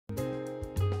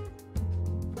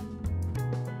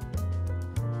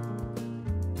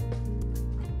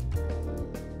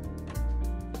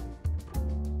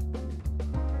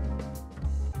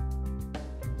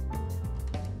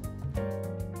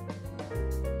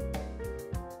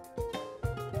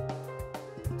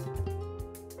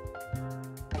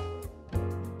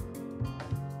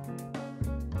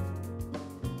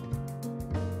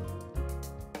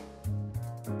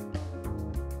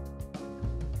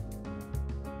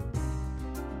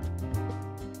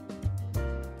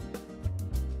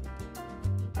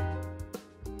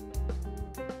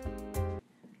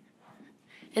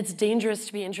it's dangerous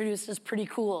to be introduced as pretty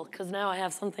cool, because now I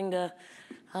have something to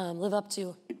live up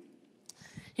to.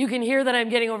 You can hear that I'm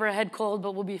getting over a head cold,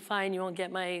 but we'll be fine. You won't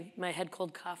get my head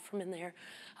cold cough from in there.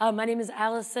 My name is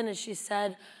Allison, as she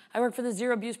said. I work for the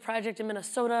Zero Abuse Project in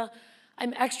Minnesota.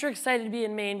 I'm extra excited to be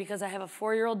in Maine because I have a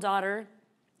 4-year-old daughter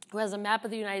who has a map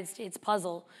of the United States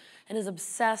puzzle and is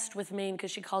obsessed with Maine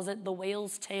because she calls it the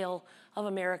whale's tail of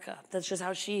America. That's just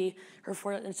how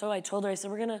and so I told her, I said,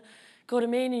 we're gonna go to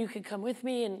Maine and you could come with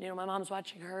me. And my mom's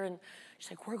watching her and she's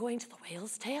like, we're going to the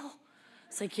whale's tail?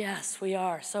 It's like, yes, we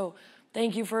are. So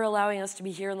thank you for allowing us to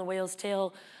be here in the whale's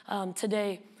tail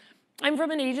today. I'm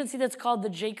from an agency that's called the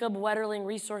Jacob Wetterling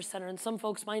Resource Center, and some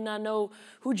folks might not know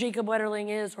who Jacob Wetterling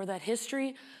is or that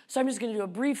history, so I'm just gonna do a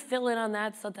brief fill-in on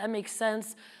that so that makes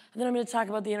sense, and then I'm gonna talk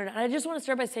about the internet. And I just wanna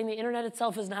start by saying the internet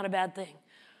itself is not a bad thing.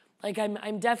 Like,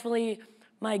 I'm definitely,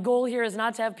 my goal here is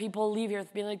not to have people leave here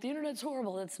being like, the internet's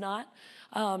horrible. It's not,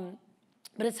 but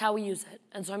it's how we use it,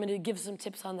 and so I'm gonna give some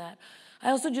tips on that. I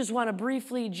also just wanna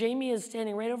briefly, Jamie is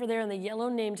standing right over there in the yellow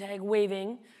name tag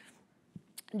waving.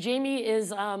 Jamie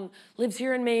lives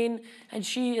here in Maine, and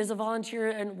she is a volunteer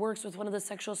and works with one of the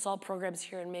sexual assault programs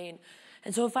here in Maine.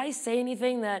 And so if I say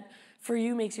anything that for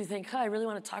you makes you think, I really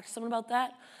want to talk to someone about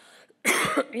that,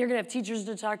 you're gonna have teachers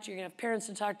to talk to, you're gonna have parents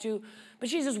to talk to, but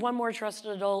she's just one more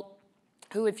trusted adult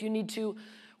who, if you need to,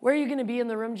 where are you gonna be in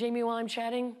the room, Jamie, while I'm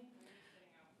chatting?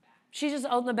 She's just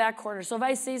out in the back corner. So if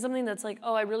I say something that's like,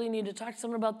 I really need to talk to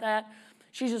someone about that,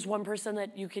 she's just one person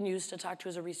that you can use to talk to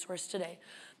as a resource today.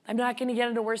 I'm not gonna get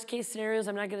into worst case scenarios.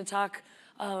 I'm not gonna talk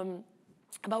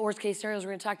about worst case scenarios.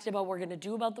 We're gonna talk today about what we're gonna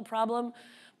do about the problem,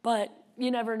 but you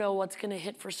never know what's gonna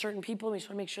hit for certain people. We just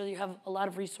wanna make sure that you have a lot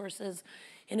of resources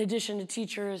in addition to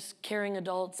teachers, caring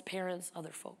adults, parents,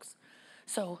 other folks.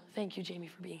 So thank you, Jamie,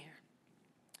 for being here.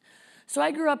 So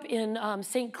I grew up in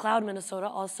St. Cloud, Minnesota,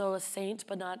 also a saint,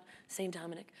 but not St.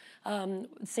 Dominic.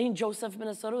 St. Joseph,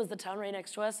 Minnesota was the town right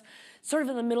next to us. Sort of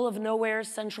in the middle of nowhere,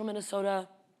 central Minnesota,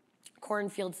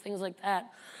 cornfields, things like that.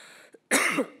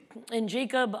 And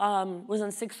Jacob was in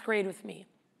 6th grade with me.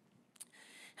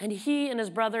 And he and his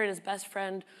brother and his best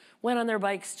friend went on their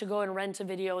bikes to go and rent a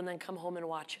video and then come home and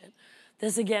watch it.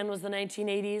 This, again, was the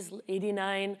 1980s,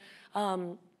 89,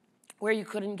 where you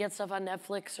couldn't get stuff on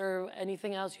Netflix or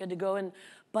anything else. You had to go and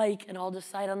bike and all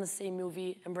decide on the same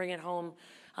movie and bring it home.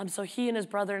 So he and his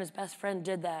brother and his best friend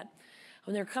did that.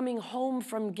 When they're coming home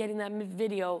from getting that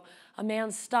video, a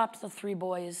man stopped the 3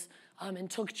 boys and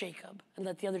took Jacob and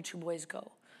let the other 2 boys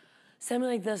go. Something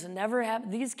like this never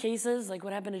happened. These cases, like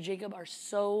what happened to Jacob, are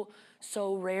so,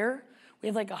 so rare. We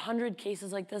have like 100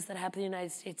 cases like this that happen in the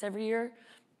United States every year.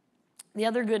 The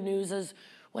other good news is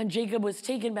when Jacob was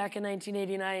taken back in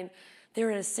 1989, they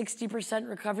were at a 60%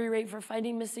 recovery rate for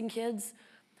finding missing kids.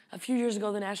 A few years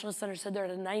ago, the National Center said they're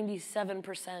at a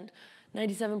 97%,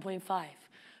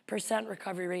 97.5%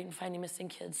 recovery rate in finding missing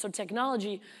kids. So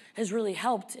technology has really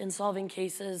helped in solving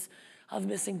cases of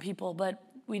missing people, but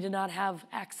we did not have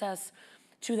access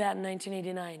to that in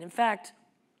 1989. In fact,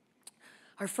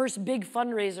 our first big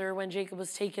fundraiser when Jacob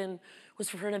was taken was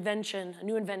for an invention, a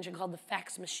new invention called the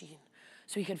fax machine.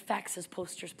 So he could fax his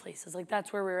posters places. Like,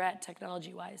 that's where we were at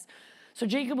technology-wise. So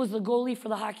Jacob was the goalie for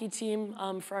the hockey team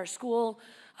for our school.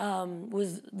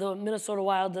 Was the Minnesota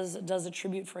Wild does a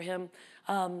tribute for him.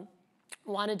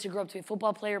 Wanted to grow up to be a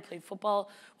football player, played football,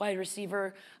 wide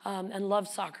receiver, and loved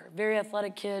soccer. Very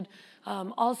athletic kid.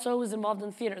 Also was involved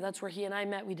in theater. That's where he and I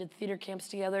met. We did theater camps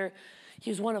together. He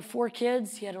was one of 4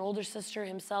 kids. He had an older sister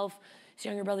himself, his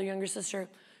younger brother, younger sister.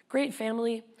 Great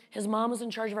family. His mom was in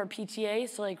charge of our PTA,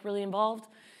 so like really involved.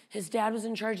 His dad was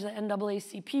in charge of the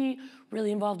NAACP,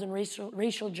 really involved in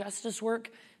racial justice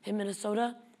work in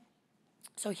Minnesota.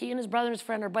 So he and his brother and his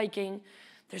friend are biking.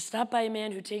 They're stopped by a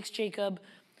man who takes Jacob,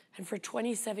 and for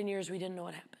 27 years, we didn't know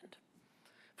what happened.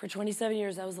 For 27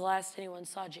 years, that was the last anyone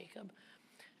saw Jacob.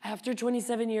 After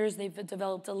 27 years, they've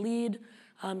developed a lead,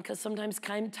 because sometimes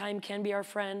time can be our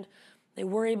friend. They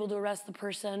were able to arrest the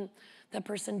person. That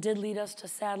person did lead us to,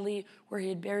 sadly, where he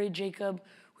had buried Jacob.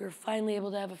 We were finally able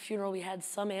to have a funeral. We had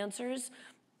some answers.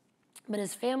 But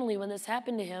his family, when this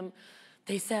happened to him,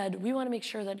 they said, we want to make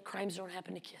sure that crimes don't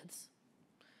happen to kids.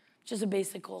 Just a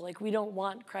basic goal. Like, we don't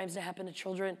want crimes to happen to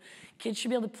children. Kids should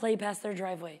be able to play past their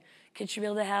driveway. Kids should be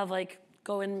able to have, like,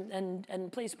 go in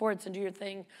and play sports and do your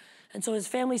thing. And so his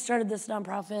family started this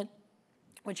nonprofit,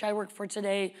 which I work for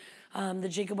today, the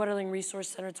Jacob Wetterling Resource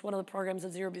Center. It's one of the programs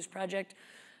of the Zero Abuse Project.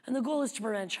 And the goal is to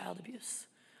prevent child abuse.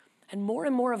 And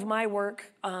more of my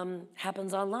work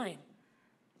happens online.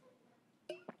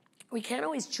 We can't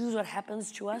always choose what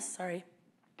happens to us, sorry.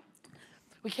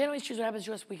 We can't always choose what happens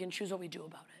to us, we can choose what we do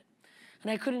about it. And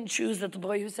I couldn't choose that the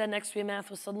boy who sat next to me in math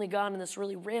was suddenly gone in this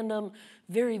really random,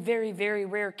 very, very, very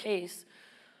rare case.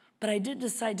 But I did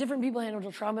decide, different people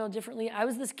handle trauma differently. I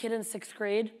was this kid in 6th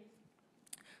grade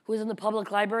who was in the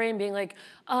public library and being like,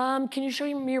 can you show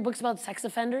me your books about sex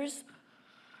offenders?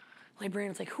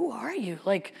 Librarian's like, who are you?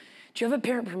 Like, do you have a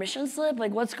parent permission slip?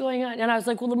 Like, what's going on? And I was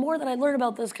like, well, the more that I learn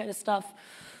about this kind of stuff,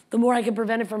 the more I can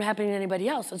prevent it from happening to anybody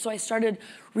else. And so I started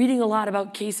reading a lot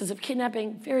about cases of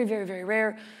kidnapping, very, very, very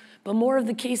rare. But more of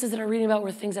the cases that I'm reading about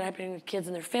were things that are happening with kids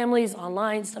and their families,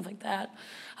 online, stuff like that.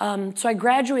 So I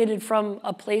graduated from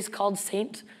a place called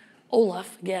St.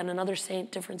 Olaf, again, another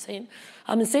saint, different saint.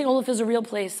 And St. Olaf is a real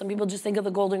place. Some people just think of the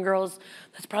Golden Girls.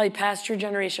 That's probably past your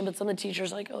generation, but some of the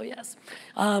teachers are like, oh, yes.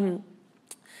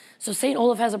 So St.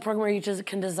 Olaf has a program where you just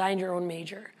can design your own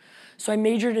major. So I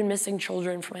majored in missing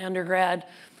children for my undergrad,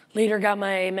 later got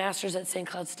my master's at St.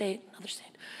 Cloud State, another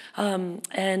saint.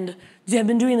 And I've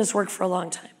been doing this work for a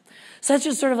long time. So that's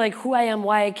just sort of like who I am,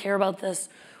 why I care about this,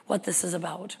 what this is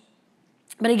about.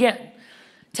 But again,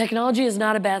 technology is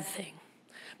not a bad thing.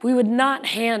 We would not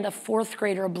hand a 4th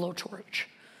grader a blowtorch.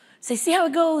 Say, see how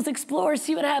it goes, explore,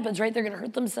 see what happens, right? They're gonna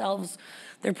hurt themselves.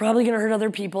 They're probably gonna hurt other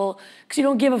people because you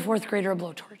don't give a 4th grader a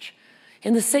blowtorch.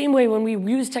 In the same way, when we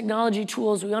use technology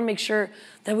tools, we wanna make sure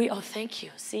that oh, thank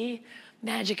you, see?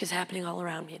 Magic is happening all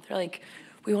around me. They're like,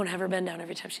 we won't have her bend down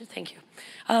every time she says thank you.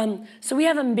 So we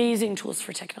have amazing tools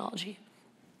for technology.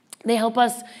 They help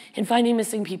us in finding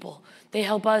missing people. They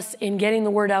help us in getting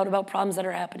the word out about problems that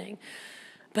are happening.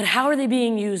 But how are they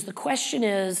being used? The question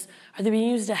is, are they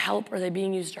being used to help or are they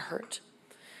being used to hurt?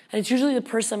 And it's usually the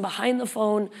person behind the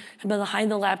phone and behind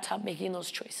the laptop making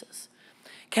those choices.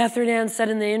 Catherine Ann said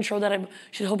in the intro that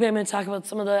she's hoping I'm going to talk about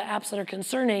some of the apps that are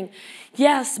concerning.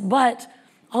 Yes, but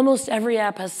almost every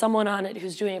app has someone on it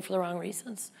who's doing it for the wrong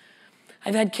reasons.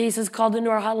 I've had cases called into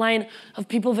our hotline of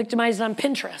people victimized on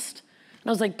Pinterest. And I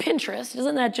was like, Pinterest?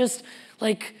 Isn't that just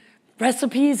like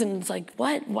recipes? And it's like,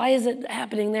 what? Why is it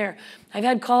happening there? I've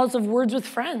had calls of Words with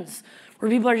Friends, where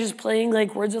people are just playing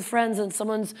like Words with Friends and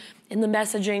someone's in the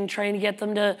messaging trying to get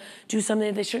them to do something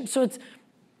that they shouldn't. So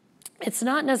it's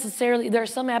not necessarily, there are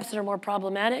some apps that are more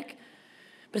problematic,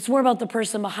 but it's more about the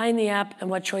person behind the app and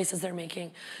what choices they're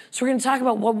making. So we're gonna talk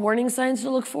about what warning signs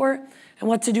to look for and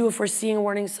what to do if we're seeing a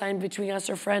warning sign between us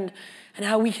or friend and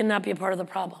how we cannot be a part of the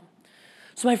problem.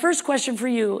 So my first question for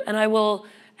you, and I will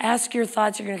ask your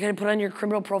thoughts, you're gonna kind of put on your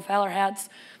criminal profiler hats,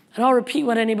 and I'll repeat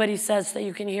what anybody says so that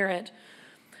you can hear it.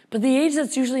 But the age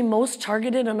that's usually most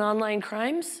targeted in online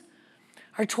crimes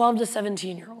are 12 to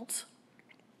 17-year-olds.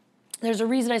 There's a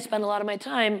reason I spend a lot of my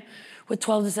time with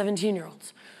 12 to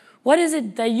 17-year-olds. What is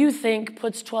it that you think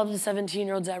puts 12 to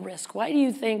 17-year-olds at risk? Why do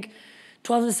you think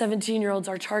 12 to 17-year-olds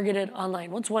are targeted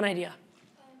online? What's one idea?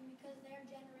 Because their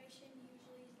generation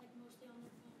usually is like mostly on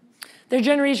their phones. Their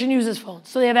generation uses phones,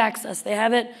 so they have access. They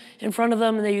have it in front of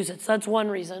them and they use it. So that's one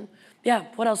reason. Yeah,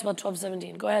 what else about 12 to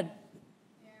 17? Go ahead.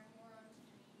 They're more on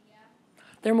media.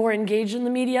 They're more engaged in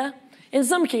the media? In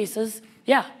some cases,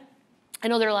 yeah. I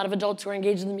know there are a lot of adults who are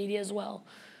engaged in the media as well.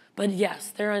 But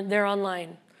yes, they're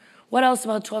online. What else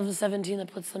about 12 to 17 that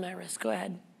puts them at risk? Go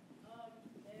ahead.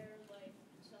 They're like,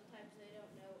 sometimes they don't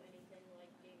know anything,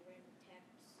 like getting random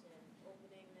texts and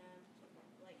opening them,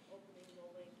 like opening the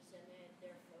links, and then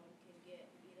their phone can get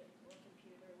either or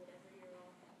computer, whatever you're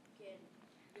on,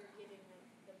 you're giving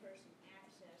the person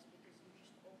access because you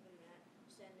just open that,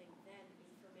 sending them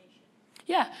information.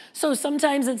 Yeah, so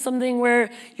sometimes it's something where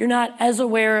you're not as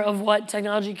aware of what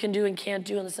technology can do and can't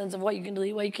do in the sense of what you can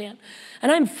delete, what you can't.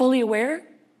 And I'm fully aware.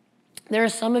 There are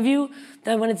some of you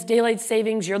that when it's daylight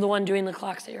savings, you're the one doing the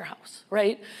clocks at your house,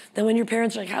 right? Then when your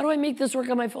parents are like, how do I make this work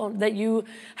on my phone? That you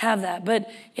have that. But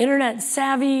internet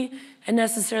savvy and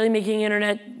necessarily making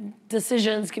internet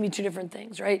decisions can be two different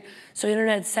things, right? So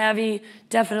internet savvy,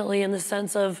 definitely in the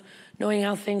sense of knowing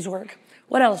how things work.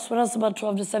 What else? What else about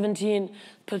 12 to 17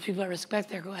 puts people at risk? Back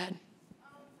there, go ahead.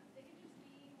 They could just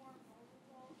be more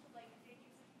vulnerable to like if they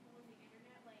use people on the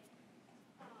internet, like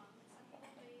some people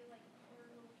play like for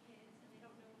little kids and they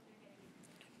don't know what they're getting.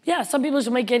 Yeah, some people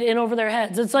just might get in over their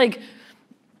heads. It's like,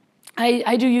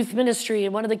 I do youth ministry,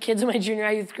 and one of the kids in my junior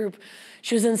high youth group,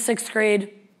 she was in 6th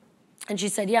grade, and she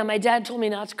said, yeah, my dad told me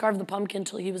not to carve the pumpkin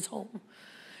until he was home.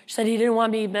 She said he didn't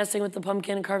want me messing with the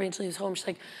pumpkin and carving until he was home. She's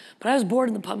like, but I was bored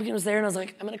and the pumpkin was there, and I was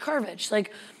like, I'm gonna carve it. She's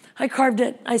like, I carved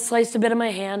it, I sliced a bit of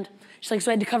my hand. She's like,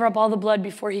 so I had to cover up all the blood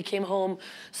before he came home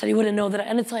so he wouldn't know that.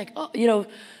 And it's like, oh, you know,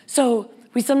 so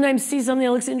we sometimes see something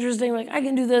that looks interesting, like, I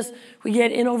can do this. We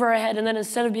get in over our head, and then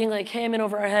instead of being like, hey, I'm in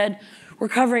over our head, we're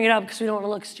covering it up because we don't want to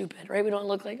look stupid, right? We don't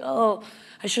look like, oh,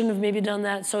 I shouldn't have maybe done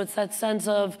that. So it's that sense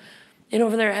of in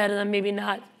over their head and then maybe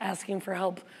not asking for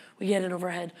help we get in over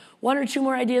our head. 1 or 2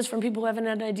 more ideas from people who haven't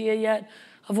had an idea yet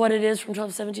of what it is from 12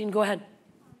 to 17. Go ahead.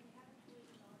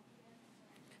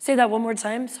 Say that one more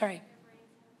time. Sorry.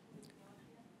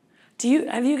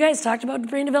 Have you guys talked about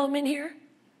brain development here?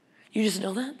 You just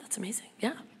know that? That's amazing.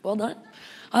 Yeah, well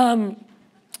done.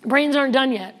 Brains aren't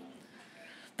done yet.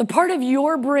 The part of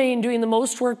your brain doing the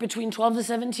most work between 12 to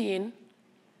 17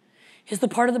 is the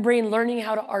part of the brain learning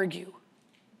how to argue.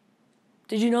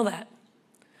 Did you know that?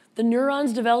 The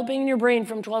neurons developing in your brain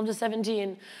from 12 to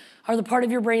 17 are the part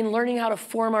of your brain learning how to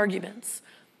form arguments.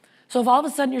 So if all of a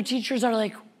sudden your teachers are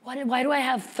like, why do I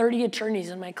have 30 attorneys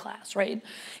in my class, right?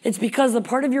 It's because the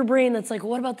part of your brain that's like,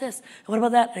 well, what about this? And what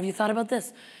about that? And have you thought about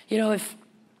this? You know, if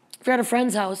you're at a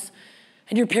friend's house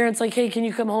and your parents like, hey, can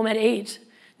you come home at 8?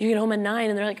 You get home at 9,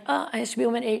 and they're like, oh, I used to be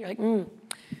home at 8. You're like, you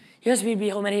asked me to be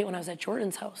home at 8 when I was at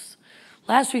Jordan's house.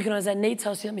 Last week when I was at Nate's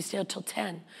house, he let me stay out till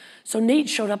 10. So Nate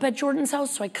showed up at Jordan's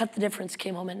house, so I cut the difference,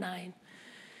 came home at 9.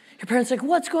 Your parents are like,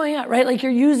 what's going on, right? Like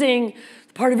you're using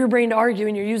part of your brain to argue,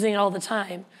 and you're using it all the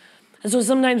time. And so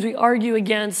sometimes we argue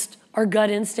against our gut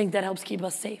instinct that helps keep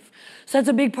us safe. So that's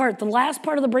a big part. The last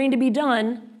part of the brain to be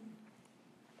done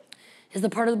is the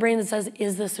part of the brain that says,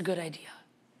 is this a good idea?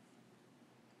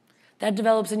 That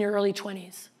develops in your early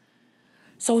 20s.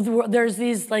 So there's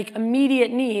these like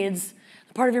immediate needs,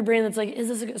 the part of your brain that's like, is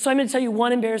this a good? So I'm gonna tell you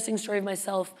one embarrassing story of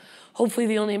myself, hopefully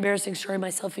the only embarrassing story of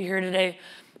myself you hear today.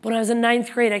 When I was in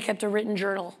 9th grade, I kept a written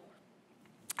journal.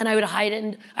 And I would hide it.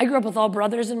 And I grew up with all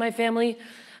brothers in my family.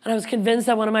 And I was convinced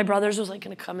that one of my brothers was like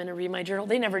gonna come in and read my journal.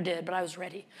 They never did, but I was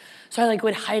ready. So I like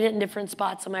would hide it in different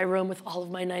spots in my room with all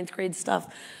of my 9th grade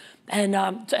stuff. And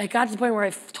so I got to the point where I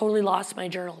totally lost my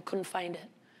journal, couldn't find it.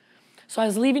 So I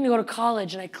was leaving to go to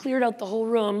college, and I cleared out the whole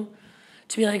room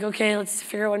to be like, okay, let's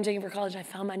figure out what I'm taking for college. And I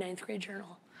found my 9th grade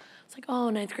journal. It's like,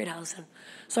 oh, 9th grade Allison.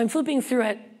 So I'm flipping through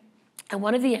it, and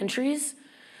one of the entries,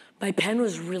 my pen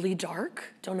was really dark.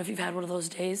 Don't know if you've had one of those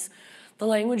days. The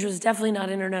language was definitely not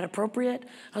internet appropriate.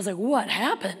 I was like, what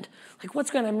happened? Like,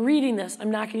 what's going on? I'm reading this. I'm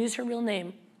not going to use her real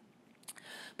name.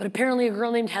 But apparently a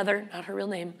girl named Heather, not her real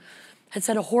name, had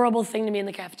said a horrible thing to me in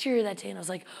the cafeteria that day. And I was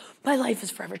like, my life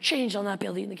is forever changed. I'll not be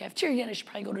able to eat in the cafeteria again. I should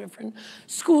probably go to a different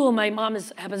school. My mom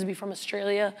happens to be from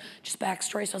Australia, just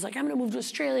backstory. So I was like, I'm going to move to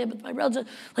Australia. But my relatives,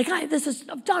 like, this is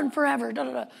done forever, da,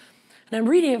 da, da. And I'm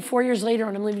reading it 4 years later,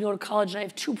 and I'm leaving to go to college, and I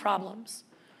have 2 problems.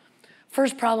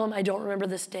 First problem, I don't remember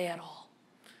this day at all.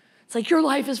 It's like, your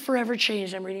life is forever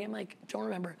changed. I'm reading it, I'm like, don't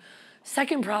remember.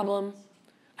 Second problem,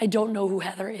 I don't know who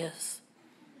Heather is.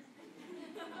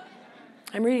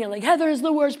 I'm reading it like, Heather is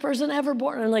the worst person ever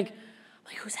born. And I'm like,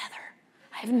 who's Heather?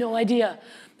 I have no idea.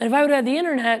 And if I would have had the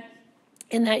internet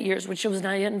in that years, which it was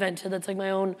not yet invented, that's like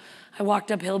my own, I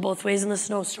walked uphill both ways in the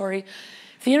snow story.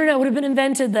 If the internet would have been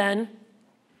invented then,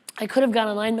 I could have gone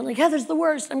online and been like, Heather's the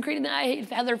worst. I'm creating the I Hate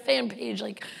Heather fan page.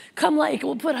 Like, come like,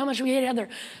 we'll put how much we hate Heather.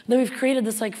 And then we've created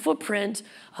this like footprint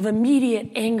of immediate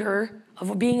anger,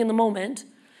 of being in the moment.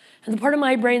 And the part of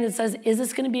my brain that says, is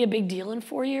this gonna be a big deal in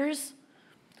 4 years?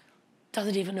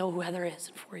 Doesn't even know who Heather is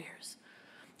in 4 years.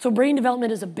 So brain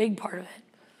development is a big part of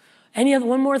it.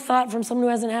 One more thought from someone who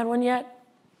hasn't had one yet?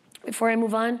 Before I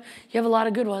move on, you have a lot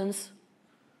of good ones.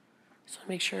 Just wanna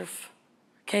make sure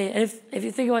okay, and if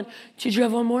you think of one, did you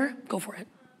have one more? Go for it.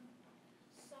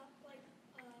 Stuff like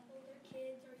older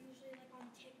kids are usually like on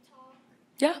TikTok.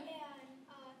 Yeah. And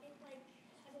it like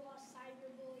has a lot of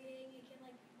cyberbullying. It can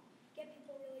like get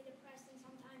people really depressed, and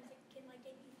sometimes it can like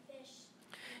get you fished.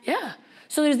 Yeah.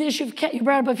 So there's the issue of you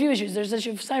brought up a few issues. There's the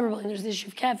issue of cyberbullying. There's the issue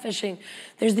of catfishing.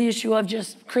 There's the issue of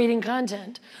just creating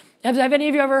content. Have any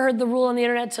of you ever heard the rule on the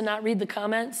internet to not read the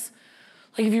comments?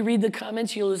 Like if you read the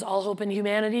comments, you lose all hope in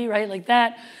humanity, right? Like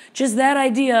that, just that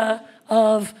idea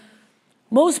of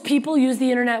most people use the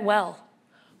internet well.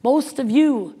 Most of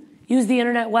you use the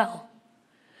internet well.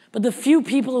 But the few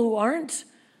people who aren't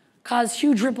cause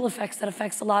huge ripple effects that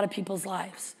affects a lot of people's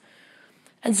lives.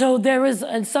 And so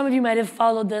and some of you might have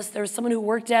followed this, there was someone who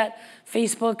worked at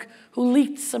Facebook who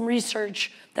leaked some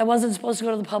research that wasn't supposed to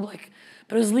go to the public,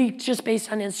 but it was leaked just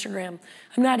based on Instagram.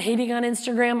 I'm not hating on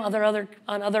Instagram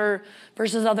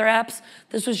versus other apps.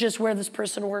 This was just where this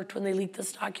person worked when they leaked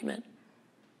this document.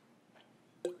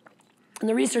 And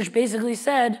the research basically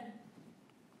said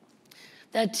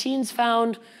that teens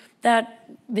found that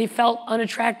they felt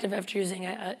unattractive after using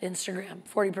Instagram,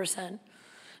 40%.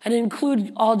 And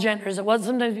include all genders. It was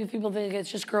sometimes people think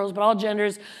it's just girls, but all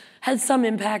genders had some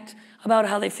impact about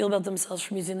how they feel about themselves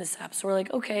from using this app. So we're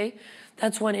like, okay,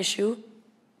 that's one issue.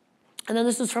 And then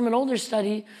this was from an older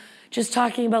study, just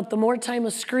talking about the more time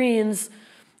with screens,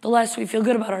 the less we feel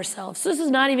good about ourselves. So this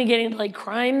is not even getting into like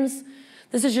crimes.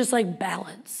 This is just like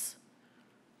balance.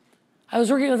 I was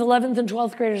working with 11th and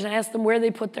 12th graders, and I asked them where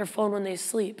they put their phone when they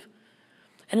sleep.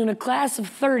 And in a class of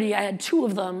 30, I had 2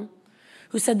 of them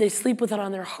who said they sleep with it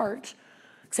on their heart,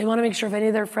 because they want to make sure if any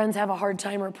of their friends have a hard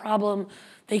time or a problem,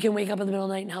 they can wake up in the middle of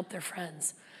the night and help their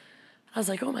friends. I was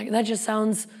like, oh my God, that just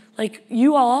sounds like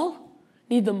you all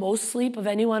need the most sleep of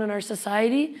anyone in our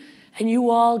society, and you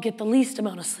all get the least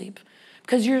amount of sleep.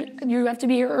 Because you have to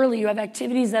be here early, you have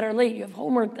activities that are late, you have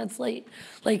homework that's late.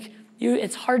 Like,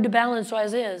 it's hard to balance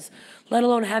as is, let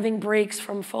alone having breaks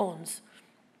from phones.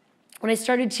 When I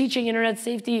started teaching internet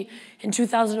safety in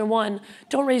 2001,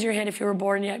 don't raise your hand if you were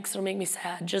born yet, because it'll make me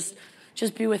sad. Just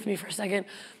be with me for a second.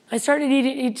 I started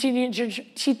teaching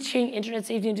internet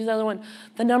safety in 2001.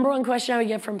 The #1 question I would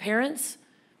get from parents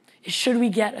is, should we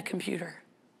get a computer?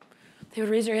 They would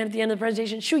raise their hand at the end of the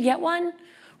presentation, should we get one?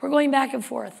 We're going back and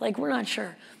forth, like we're not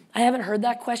sure. I haven't heard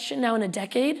that question now in a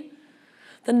decade.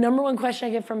 The #1 question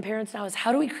I get from parents now is,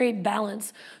 how do we create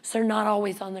balance so they're not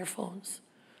always on their phones?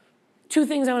 2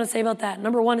 things I want to say about that.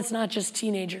 #1, it's not just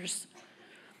teenagers.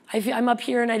 I'm up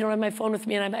here and I don't have my phone with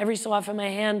me, and every so often my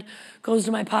hand goes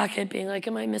to my pocket being like,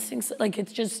 am I missing? Like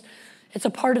it's a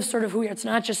part of sort of who we are. It's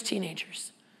not just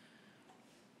teenagers.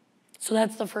 So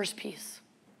that's the first piece.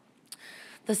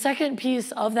 The second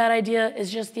piece of that idea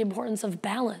is just the importance of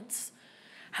balance.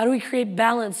 How do we create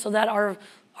balance so that our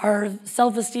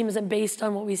self-esteem isn't based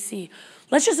on what we see?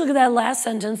 Let's just look at that last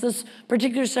sentence. This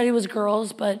particular study was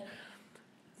girls, but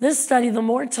this study, the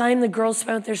more time the girls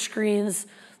spent with their screens,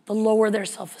 the lower their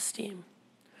self-esteem.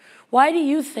 Why do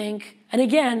you think, and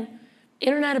again,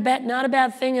 internet not a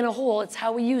bad thing in a whole, it's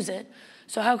how we use it.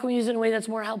 So how can we use it in a way that's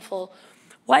more helpful?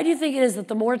 Why do you think it is that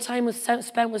the more time was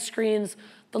spent with screens,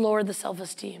 the lower the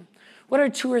self-esteem? What are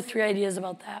 2 or 3 ideas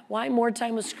about that? Why more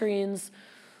time with screens,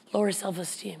 lower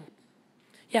self-esteem?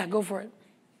 Yeah, go for it.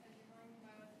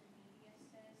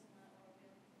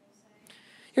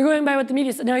 You're going by what the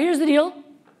media says. Now here's the deal.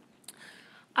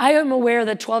 I am aware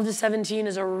that 12 to 17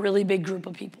 is a really big group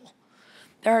of people.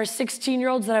 There are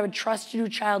 16-year-olds that I would trust to do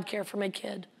childcare for my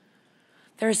kid.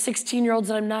 There are 16-year-olds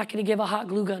that I'm not going to give a hot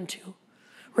glue gun to,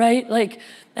 right? Like,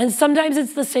 and sometimes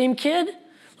it's the same kid,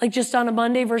 like just on a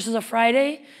Monday versus a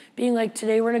Friday, being like,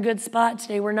 today we're in a good spot,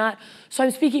 today we're not. So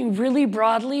I'm speaking really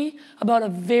broadly about a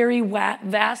very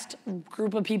vast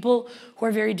group of people who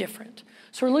are very different.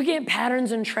 So we're looking at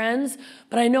patterns and trends,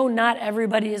 but I know not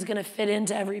everybody is going to fit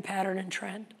into every pattern and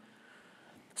trend.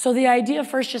 So the idea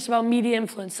first just about media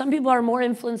influence. Some people are more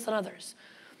influenced than others.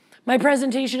 My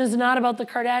presentation is not about the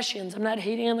Kardashians. I'm not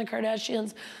hating on the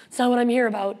Kardashians. It's not what I'm here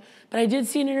about. But I did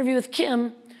see an interview with Kim,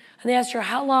 and they asked her,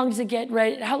 how long does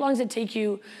it take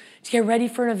you to get ready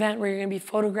for an event where you're going to be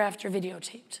photographed or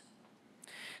videotaped?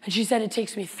 And she said, it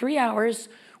takes me 3 hours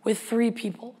with 3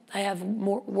 people. I have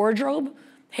more wardrobe,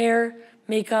 hair,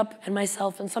 makeup, and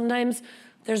myself. And sometimes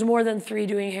there's more than 3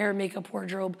 doing hair, makeup,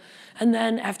 wardrobe. And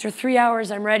then after 3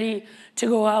 hours, I'm ready to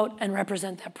go out and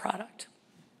represent that product.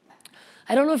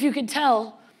 I don't know if you could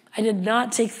tell, I did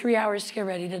not take 3 hours to get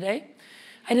ready today.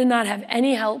 I did not have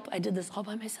any help. I did this all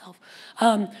by myself.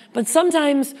 But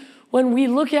sometimes when we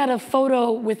look at a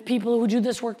photo with people who do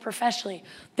this work professionally,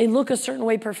 they look a certain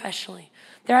way professionally.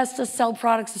 They're asked to sell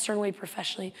products a certain way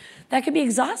professionally. That can be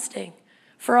exhausting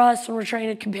for us when we're trying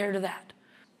to compare to that.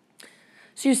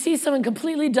 So you see someone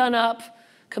completely done up,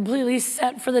 completely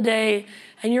set for the day,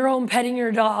 and you're home petting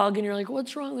your dog, and you're like,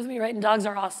 what's wrong with me, right? And dogs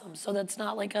are awesome, so that's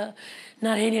not like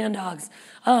not hating on dogs.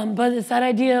 But it's that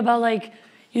idea about like,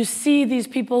 you see these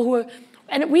people who are,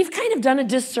 and we've kind of done a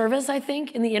disservice, I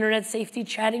think, in the internet safety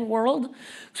chatting world,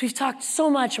 because we've talked so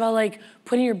much about like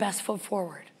putting your best foot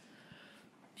forward.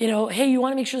 You know, hey, you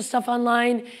want to make sure the stuff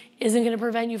online isn't going to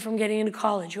prevent you from getting into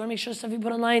college. You want to make sure the stuff you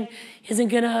put online isn't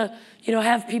going to, you know,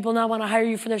 have people not want to hire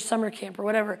you for their summer camp or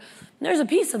whatever. And there's a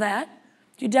piece of that.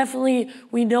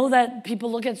 We know that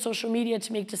people look at social media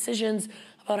to make decisions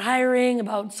about hiring,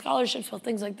 about scholarships, about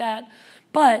things like that.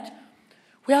 But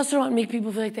we also don't want to make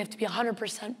people feel like they have to be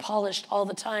 100% polished all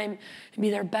the time and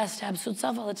be their best absolute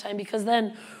self all the time, because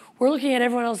then we're looking at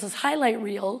everyone else's highlight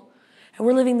reel and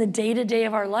we're living the day-to-day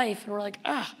of our life and we're like,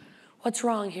 what's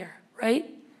wrong here, right?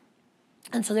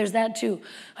 And so there's that too.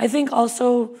 I think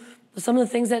also some of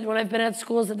the things that when I've been at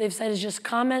schools that they've said is just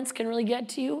comments can really get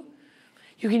to you.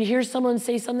 You can hear someone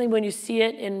say something, when you see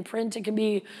it in print, it can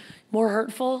be more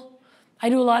hurtful. I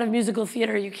do a lot of musical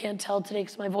theater. You can't tell today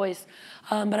because of my voice.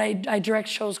 But I direct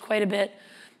shows quite a bit.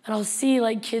 And I'll see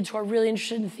like kids who are really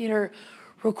interested in theater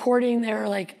recording their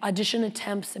like audition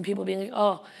attempts and people being like,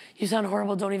 oh, you sound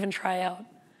horrible, don't even try out.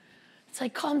 It's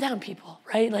like, calm down, people,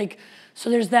 right? Like, so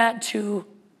there's that too.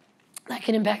 That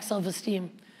can impact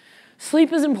self-esteem.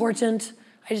 Sleep is important.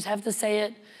 I just have to say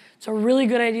it. It's a really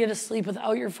good idea to sleep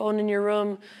without your phone in your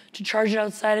room, to charge it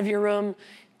outside of your room,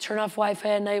 turn off Wi-Fi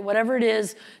at night, whatever it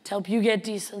is to help you get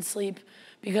decent sleep,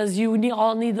 because you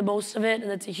all need the most of it,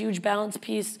 and it's a huge balance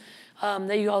piece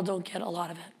that you all don't get a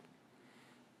lot of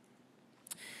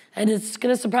it. And it's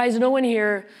going to surprise no one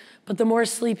here, but the more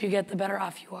sleep you get, the better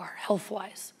off you are,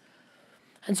 health-wise.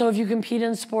 And so if you compete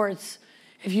in sports,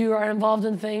 if you are involved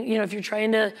in things, if you're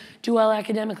trying to do well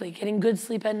academically, getting good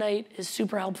sleep at night is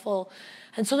super helpful.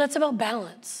 And so that's about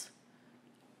balance.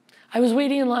 I was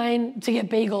waiting in line to get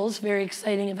bagels, very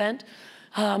exciting event.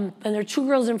 And there are two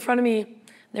girls in front of me.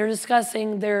 They were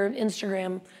discussing their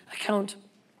Instagram account.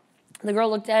 And the girl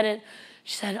looked at it.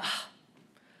 She said,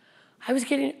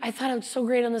 I thought I was so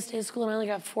great on this day of school, and I only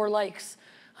got 4 likes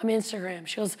on my Instagram.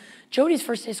 She goes, Jody's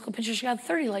first day of school picture, she got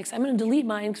 30 likes. I'm going to delete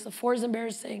mine because the 4 is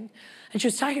embarrassing. And she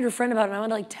was talking to her friend about it, and I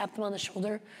wanted to tap them on the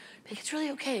shoulder. Like, it's really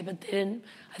okay, but they didn't.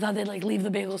 I thought they'd leave the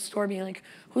bagel store being like,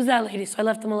 who's that lady? So I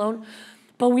left them alone.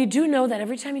 But we do know that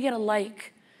every time you get a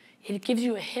like, it gives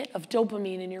you a hit of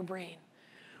dopamine in your brain,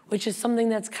 which is something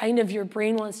that's kind of your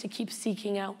brain wants to keep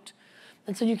seeking out.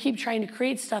 And so you keep trying to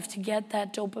create stuff to get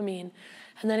that dopamine.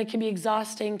 And then it can be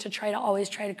exhausting to always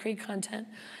try to create content.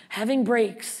 Having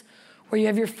breaks where you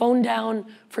have your phone down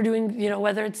for doing,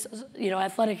 whether it's,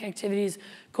 athletic activities,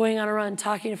 going on a run,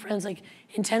 talking to friends,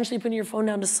 intentionally putting your phone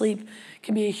down to sleep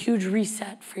can be a huge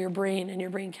reset for your brain and your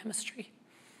brain chemistry.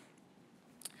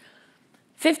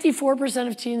 54%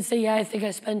 of teens say, yeah, I think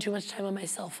I spend too much time on my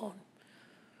cell phone.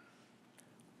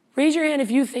 Raise your hand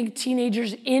if you think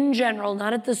teenagers in general,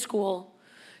 not at the school,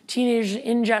 teenagers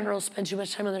in general spend too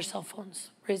much time on their cell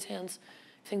phones. Raise hands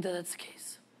if you think that that's the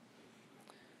case.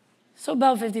 So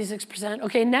about 56%.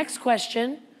 Okay, next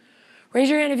question. Raise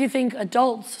your hand if you think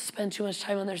adults spend too much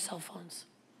time on their cell phones.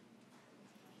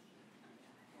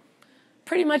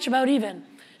 Pretty much about even.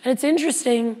 And it's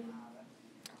interesting.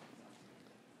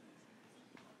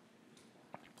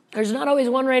 There's not always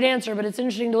one right answer, but it's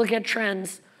interesting to look at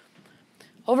trends.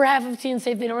 Over half of teens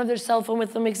say if they don't have their cell phone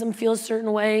with them, makes them feel a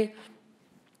certain way.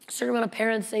 A certain amount of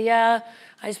parents say, yeah,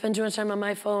 I spend too much time on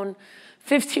my phone.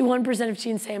 51% of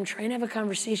teens say I'm trying to have a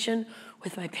conversation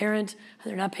with my parent, and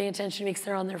they're not paying attention to me because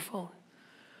they're on their phone.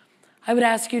 I would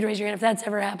ask you to raise your hand if that's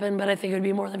ever happened, but I think it would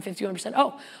be more than 51%.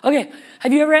 Oh, okay.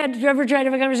 Have you ever tried to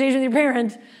have a conversation with your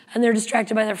parent, and they're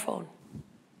distracted by their phone?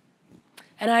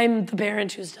 And I'm the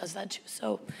parent who does that too.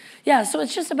 So, yeah, so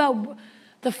it's just about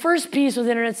the first piece with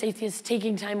internet safety is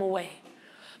taking time away.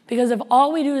 Because if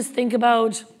all we do is think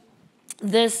about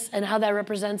this and how that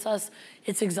represents us,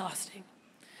 it's exhausting.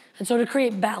 And so to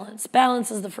create balance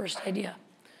is the first idea.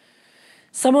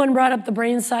 Someone brought up the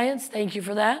brain science. Thank you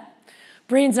for that.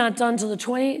 Brain's not done till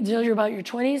you're about your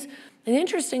 20s. And the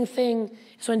interesting thing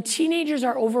is when teenagers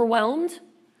are overwhelmed,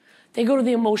 they go to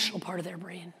the emotional part of their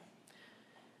brain.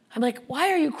 I'm like,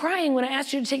 why are you crying when I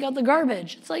asked you to take out the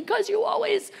garbage? It's like, because you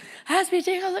always ask me to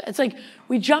take out the... It's like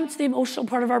we jump to the emotional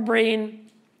part of our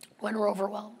brain when we're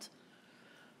overwhelmed.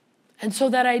 And so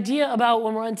that idea about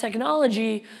when we're on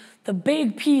technology, the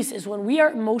big piece is when we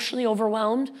are emotionally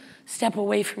overwhelmed, step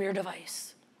away from your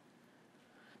device.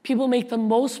 People make the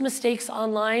most mistakes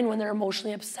online when they're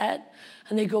emotionally upset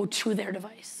and they go to their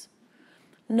device.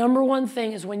 Number one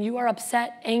thing is when you are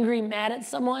upset, angry, mad at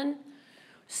someone,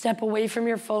 step away from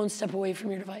your phone, step away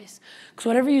from your device. Because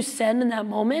whatever you send in that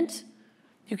moment,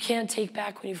 you can't take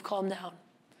back when you've calmed down.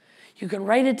 You can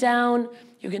write it down,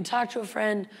 you can talk to a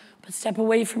friend, but step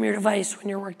away from your device when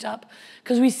you're worked up.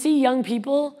 Because we see young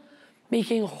people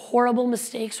making horrible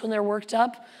mistakes when they're worked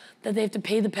up that they have to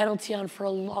pay the penalty on for a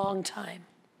long time.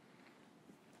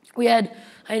 I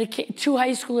had 2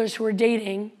 high schoolers who were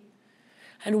dating,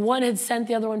 and one had sent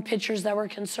the other one pictures that were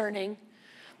concerning,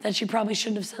 that she probably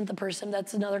shouldn't have sent the person.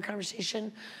 That's another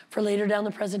conversation for later down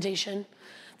the presentation.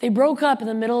 They broke up in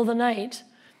the middle of the night,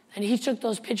 and he took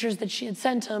those pictures that she had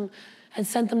sent him and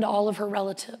sent them to all of her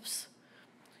relatives.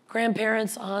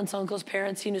 Grandparents, aunts, uncles,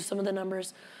 parents, he knew some of the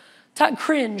numbers.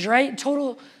 Cringe, right?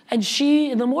 Total. And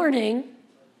she, in the morning,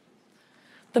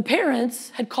 the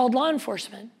parents had called law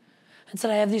enforcement and said,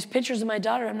 I have these pictures of my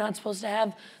daughter I'm not supposed to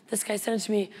have. This guy sent it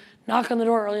to me. Knock on the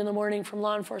door early in the morning from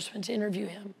law enforcement to interview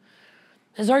him.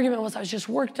 His argument was, I was just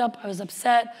worked up, I was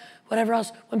upset, whatever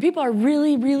else. When people are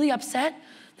really, really upset,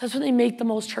 that's when they make the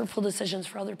most hurtful decisions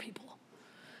for other people.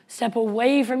 Step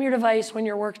away from your device when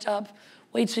you're worked up.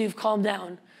 Wait till you've calmed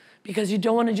down, because you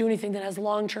don't want to do anything that has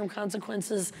long-term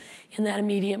consequences in that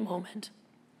immediate moment.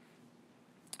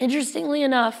 Interestingly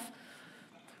enough,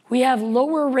 we have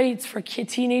lower rates for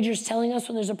teenagers telling us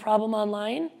when there's a problem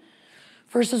online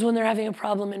versus when they're having a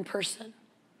problem in person.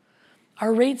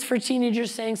 Our rates for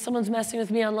teenagers saying someone's messing with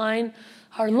me online,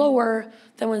 are lower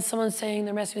than when someone's saying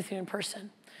they're messing with you in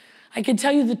person. I can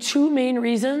tell you the two main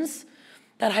reasons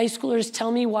that high schoolers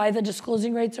tell me why the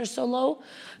disclosing rates are so low.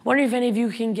 I'm wondering if any of you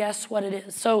can guess what it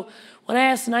is. So when I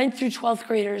asked 9th through 12th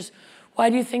graders, why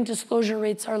do you think disclosure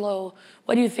rates are low?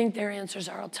 What do you think their answers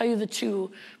are? I'll tell you the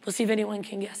two. We'll see if anyone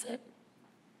can guess it.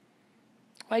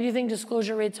 Why do you think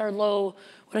disclosure rates are low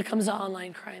when it comes to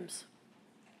online crimes?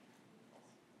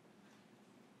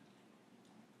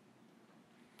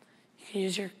 You can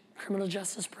use your criminal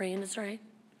justice brain, that's right.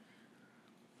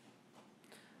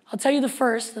 I'll tell you the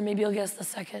first, then maybe you'll guess the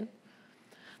second.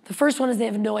 The first one is they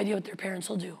have no idea what their parents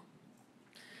will do.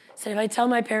 So if I tell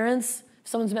my parents, if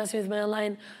someone's messing with me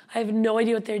online, I have no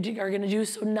idea what they are going to do,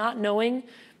 so not knowing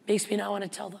makes me not want to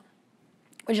tell them.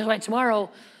 Which is why tomorrow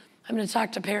I'm going to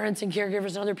talk to parents and caregivers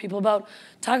and other people about,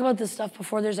 talk about this stuff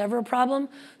before there's ever a problem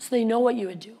so they know what you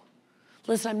would do.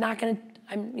 Listen,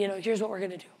 here's what we're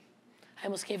going to do. I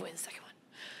almost gave away the second one.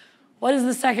 What is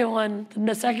the second one?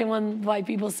 The second one, why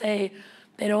people say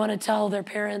they don't want to tell their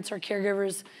parents or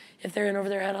caregivers if they're in over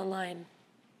their head online.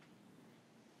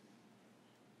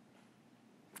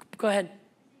 Go ahead.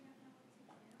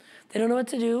 They don't know what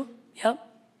to do. Yep.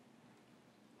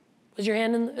 Was your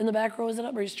hand in the back row? Was it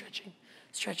up? Or are you stretching?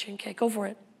 Stretching. Okay, go for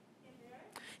it.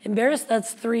 Embarrassed,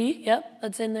 that's 3. Yep,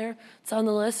 that's in there. It's on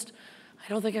the list. I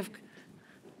don't think I've...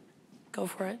 Go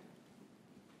for it.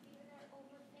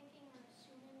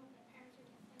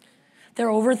 They're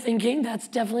overthinking. That's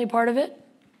definitely part of it.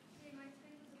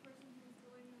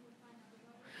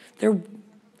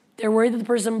 They're worried that the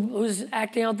person who's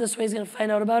acting out this way is going to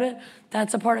find out about it.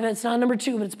 That's a part of it. It's not number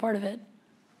 2, but it's part of it.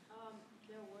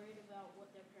 They're worried about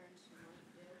what their parents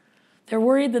might do. They're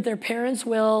worried that their parents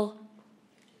will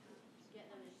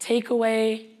take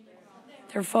away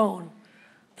their phone.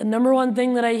 The number one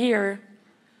thing that I hear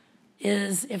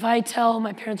is if I tell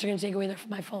my parents are going to take away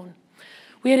my phone.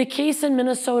 We had a case in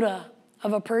Minnesota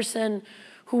of a person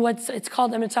who it's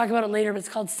called, I'm going to talk about it later, but it's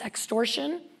called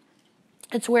sextortion.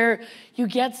 It's where you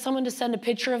get someone to send a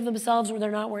picture of themselves where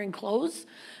they're not wearing clothes.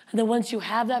 And then once you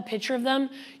have that picture of them,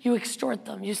 you extort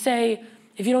them. You say,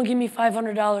 if you don't give me $500,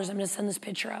 I'm going to send this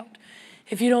picture out.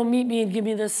 If you don't meet me and give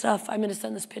me this stuff, I'm going to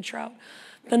send this picture out.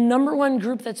 The number one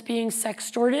group that's being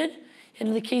sextorted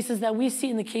in the cases that we see,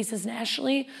 in the cases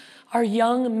nationally, are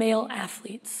young male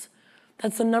athletes.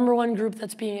 That's the number one group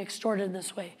that's being extorted in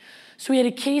this way. So we had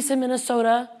a case in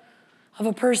Minnesota of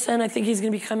a person, I think he's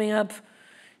going to be coming up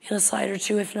in a slide or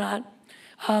two, if not.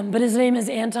 But his name is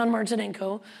Anton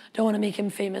Martinenko. Don't want to make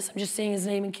him famous. I'm just saying his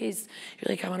name in case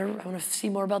you're like, I want to see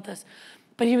more about this.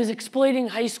 But he was exploiting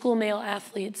high school male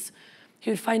athletes. He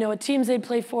would find out what teams they'd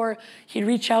play for. He'd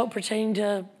reach out pretending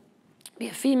to be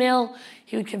a female.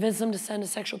 He would convince them to send a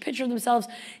sexual picture of themselves.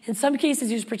 In some cases,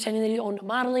 he was pretending that he owned a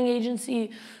modeling agency.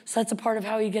 So that's a part of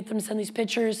how he'd get them to send these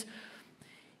pictures.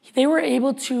 They were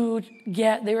able to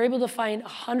find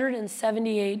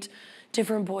 178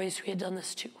 different boys who he had done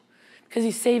this to, because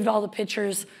he saved all the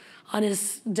pictures on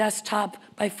his desktop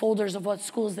by folders of what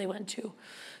schools they went to.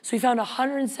 So he found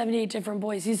 178 different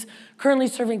boys. He's currently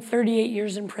serving 38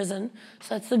 years in prison,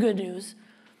 so that's the good news.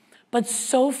 But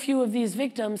so few of these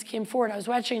victims came forward. I was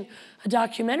watching a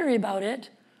documentary about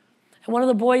it, and one of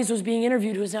the boys was being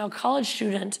interviewed, who is now a college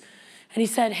student, and he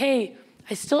said, hey,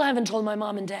 I still haven't told my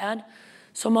mom and dad.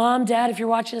 So Mom, Dad, if you're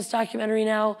watching this documentary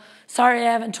now, sorry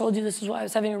I haven't told you this is why I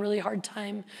was having a really hard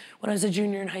time when I was a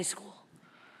junior in high school.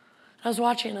 And I was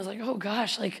watching and I was like, oh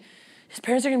gosh, like his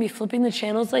parents are gonna be flipping the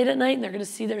channels late at night and they're gonna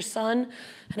see their son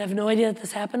and have no idea that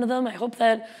this happened to them. I hope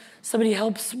that somebody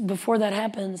helps before that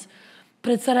happens.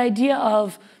 But it's that idea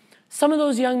of some of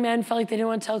those young men felt like they didn't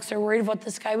want to tell because they're worried of what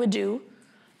this guy would do.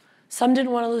 Some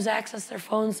didn't want to lose access to their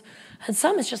phones. And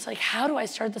some, it's just like, how do I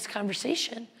start this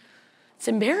conversation? It's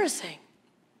embarrassing.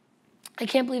 I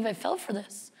can't believe I fell for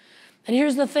this. And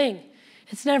here's the thing.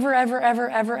 It's never, ever, ever,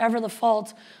 ever, ever the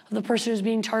fault of the person who's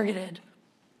being targeted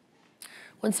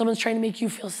when someone's trying to make you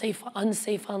feel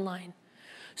unsafe online.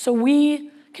 So we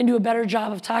can do a better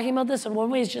job of talking about this. And one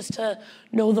way is just to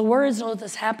know the words, know that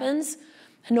this happens,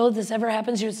 and know that this ever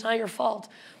happens to you. It's not your fault.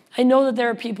 I know that there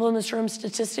are people in this room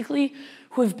statistically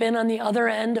who have been on the other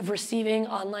end of receiving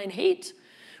online hate,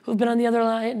 who've been on the other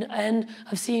end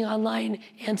of seeing online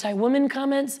anti-women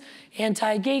comments,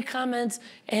 anti-gay comments,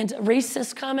 and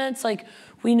racist comments. Like,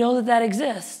 we know that that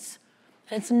exists,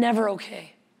 and it's never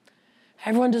okay.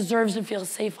 Everyone deserves to feel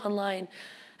safe online.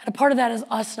 And a part of that is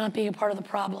us not being a part of the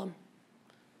problem.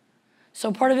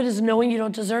 So part of it is knowing you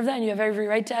don't deserve that, and you have every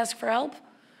right to ask for help.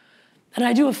 And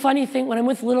I do a funny thing when I'm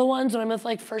with little ones, when I'm with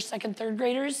like first, second, third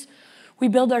graders, we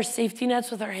build our safety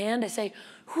nets with our hand. I say,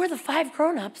 who are the 5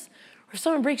 grown-ups Or if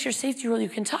someone breaks your safety rule, you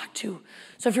can talk to.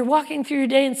 So if you're walking through your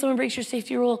day and someone breaks your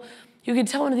safety rule, you can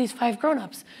tell one of these 5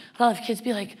 grown-ups. And I'll have kids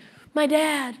be like, my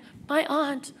dad, my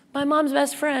aunt, my mom's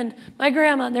best friend, my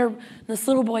grandma. And this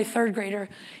little boy, 3rd grader,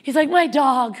 he's like, my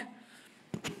dog.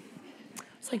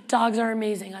 It's like, dogs are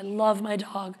amazing. I love my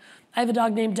dog. I have a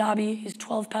dog named Dobby. He's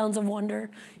 12 pounds of wonder.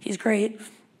 He's great.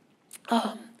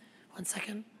 1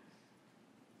 second.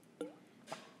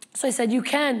 So I said, you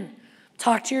can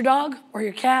talk to your dog or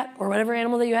your cat or whatever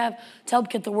animal that you have to help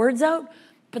get the words out,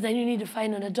 but then you need to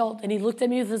find an adult. And he looked at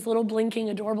me with his little blinking,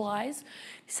 adorable eyes.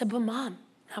 He said, but Mom,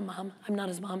 not Mom, I'm not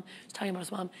his mom. He was talking about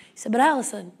his mom. He said, but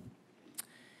Allison,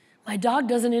 my dog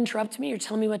doesn't interrupt me or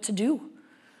tell me what to do.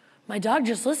 My dog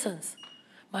just listens.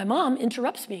 My mom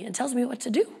interrupts me and tells me what to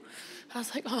do. And I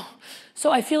was like, oh.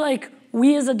 So I feel like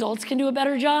we as adults can do a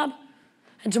better job.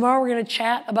 And tomorrow we're gonna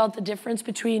chat about the difference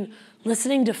between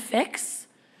listening to fix,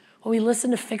 when we listen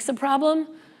to fix a problem,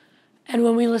 and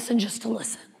when we listen just to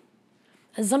listen.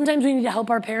 And sometimes we need to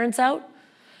help our parents out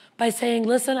by saying,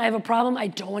 listen, I have a problem, I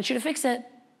don't want you to fix it.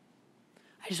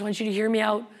 I just want you to hear me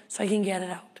out so I can get it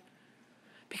out.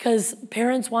 Because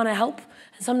parents wanna help,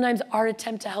 and sometimes our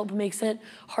attempt to help makes it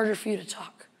harder for you to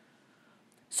talk.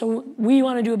 So we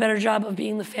wanna do a better job of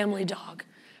being the family dog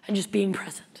and just being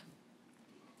present.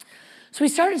 So we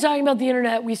started talking about the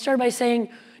internet. We started by saying,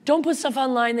 don't put stuff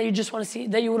online that you just want to see,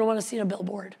 that you wouldn't want to see in a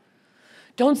billboard.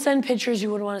 Don't send pictures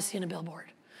you wouldn't want to see in a billboard.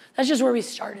 That's just where we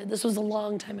started. This was a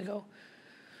long time ago.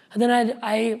 And then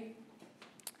I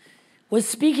was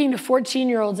speaking to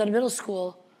 14-year-olds at a middle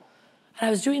school, and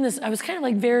I was doing this, I was kind of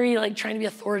like very like trying to be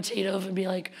authoritative and be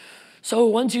like, so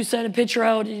once you send a picture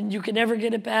out and you can never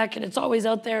get it back and it's always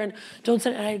out there and don't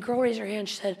send it. And I had a girl raise her hand.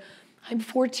 She said, I'm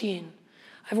 14.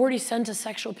 I've already sent a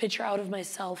sexual picture out of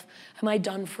myself. Am I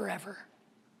done forever?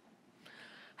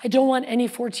 I don't want any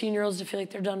 14-year-olds to feel like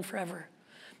they're done forever.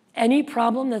 Any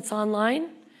problem that's online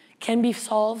can be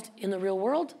solved in the real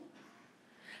world.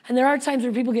 And there are times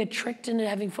where people get tricked into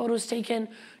having photos taken,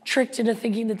 tricked into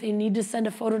thinking that they need to send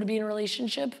a photo to be in a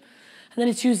relationship, and then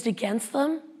it's used against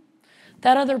them.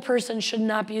 That other person should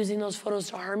not be using those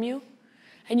photos to harm you,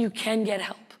 and you can get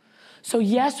help. So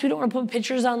yes, we don't want to put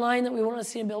pictures online that we want to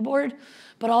see on a billboard,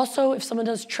 but also if someone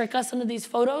does trick us into these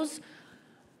photos,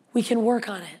 we can work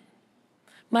on it.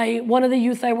 One of the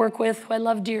youth I work with, who I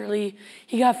love dearly,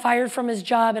 he got fired from his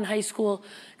job in high school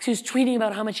because he was tweeting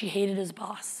about how much he hated his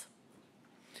boss.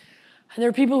 And there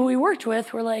are people who he worked with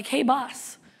who were like, hey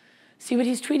boss, see what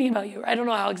he's tweeting about you. I don't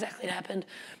know how exactly it happened.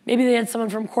 Maybe they had someone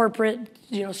from corporate,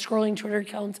 scrolling Twitter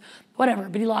accounts, whatever,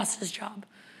 but he lost his job.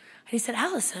 And he said,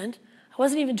 Allison, I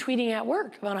wasn't even tweeting at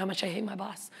work about how much I hate my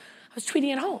boss. I was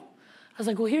tweeting at home. I was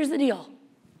like, well, here's the deal.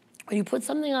 When you put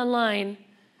something online,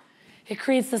 it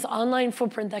creates this online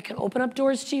footprint that can open up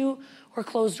doors to you or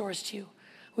close doors to you.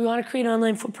 We want to create an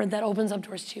online footprint that opens up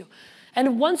doors to you.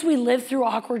 And once we live through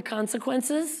awkward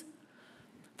consequences,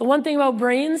 the one thing about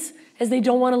brains is they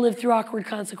don't want to live through awkward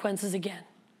consequences again.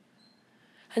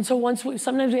 And so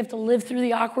sometimes we have to live through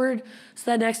the awkward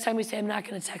so that next time we say, I'm not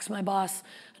going to text my boss.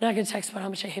 I'm not going to text about how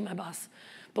much I hate my boss.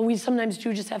 But we sometimes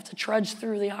do just have to trudge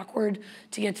through the awkward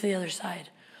to get to the other side.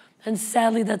 And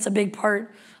sadly, that's a big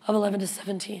part of 11 to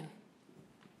 17.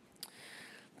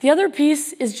 The other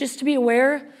piece is just to be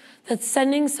aware that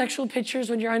sending sexual pictures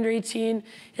when you're under 18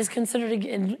 is considered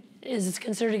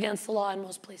against the law in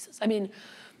most places. I mean,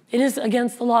 it is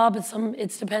against the law, but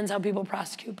it depends how people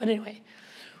prosecute. But anyway,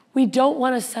 we don't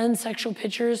want to send sexual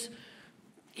pictures,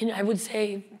 I would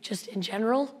say just in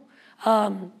general.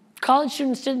 College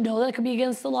students didn't know that could be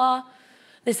against the law.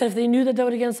 They said if they knew that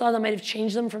would be against the law, that might have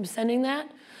changed them from sending that.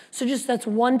 So that's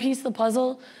one piece of the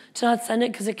puzzle to not send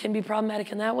it because it can be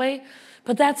problematic in that way.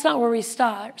 But that's not where we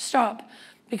stop.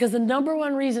 Because the number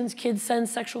one reasons kids send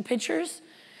sexual pictures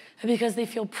is because they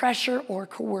feel pressure or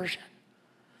coercion.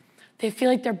 They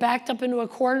feel like they're backed up into a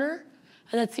corner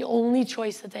and that's the only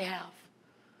choice that they have.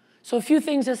 So a few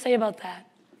things to say about that.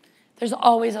 There's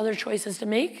always other choices to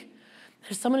make.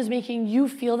 If someone is making you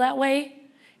feel that way,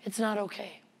 it's not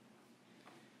okay.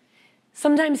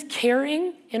 Sometimes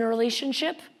caring in a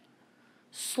relationship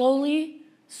slowly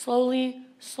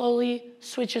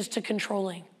switches to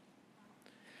controlling.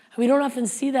 And we don't often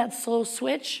see that slow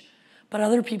switch, but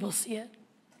other people see it.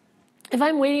 If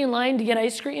I'm waiting in line to get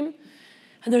ice cream,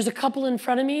 and there's a couple in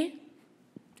front of me,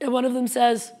 and one of them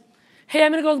says, hey,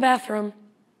 I'm gonna go to the bathroom.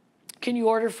 Can you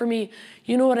order for me?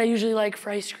 You know what I usually like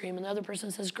for ice cream. And the other person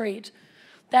says, great.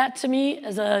 That to me,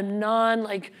 as a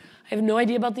I have no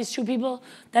idea about these two people,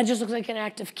 that just looks like an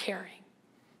act of caring,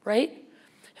 right?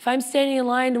 If I'm standing in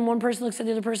line and one person looks at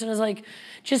the other person and is like,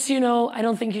 just so you know, I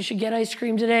don't think you should get ice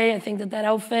cream today. I think that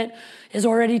outfit is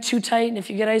already too tight, and if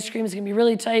you get ice cream, it's gonna be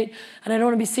really tight, and I don't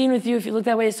wanna be seen with you if you look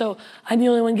that way, so I'm the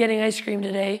only one getting ice cream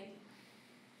today.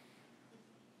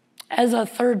 As a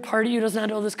third party who does not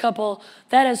know this couple,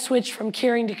 that has switched from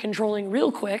caring to controlling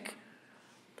real quick.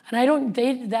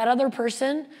 And that other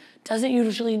person doesn't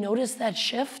usually notice that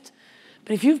shift.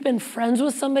 But if you've been friends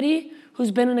with somebody who's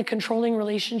been in a controlling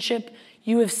relationship,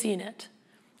 you have seen it.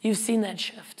 You've seen that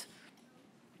shift.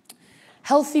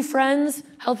 Healthy friends,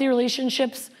 healthy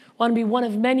relationships want to be one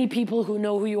of many people who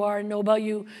know who you are and know about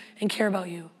you and care about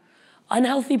you.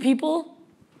 Unhealthy people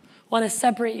want to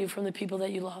separate you from the people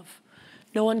that you love.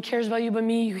 No one cares about you but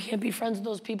me. You can't be friends with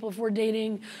those people if we're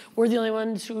dating. We're the only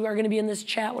ones who are going to be in this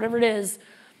chat, whatever it is.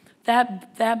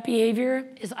 That behavior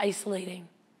is isolating.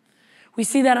 We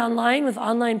see that online with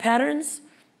online patterns.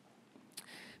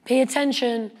 Pay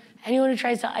attention. Anyone who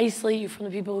tries to isolate you from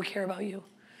the people who care about you.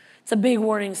 It's a big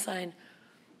warning sign.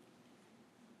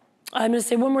 I'm going to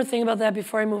say one more thing about that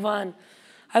before I move on.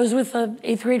 I was with an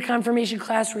 8th grade confirmation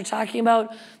class. We were talking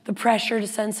about the pressure to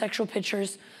send sexual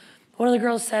pictures. One of the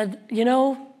girls said, you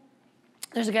know,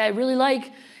 there's a guy I really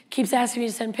like, keeps asking me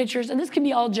to send pictures. And this can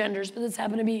be all genders, but this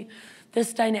happened to be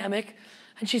this dynamic.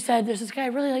 And she said, there's this guy I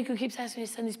really like who keeps asking me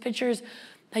to send these pictures.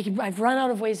 Like, I've run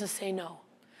out of ways to say no.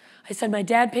 I said, my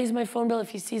dad pays my phone bill.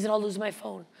 If he sees it, I'll lose my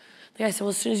phone. The guy said, well,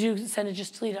 as soon as you send it,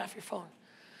 just delete it off your phone.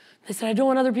 I said, I don't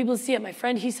want other people to see it. My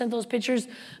friend, he sent those pictures.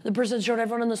 The person showed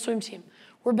everyone on the swim team.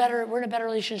 We're in a better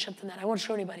relationship than that. I won't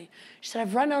show anybody. She said,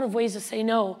 I've run out of ways to say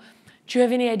no. Do you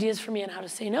have any ideas for me on how to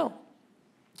say no?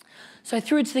 So I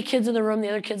threw it to the kids in the room, the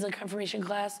other kids in the confirmation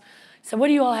class. I said, what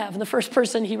do you all have? And the first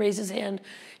person, he raised his hand.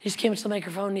 He just came up to the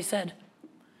microphone and he said,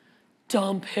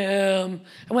 dump him.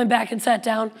 I went back and sat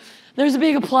down. There was a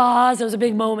big applause. It was a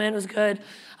big moment. It was good.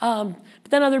 But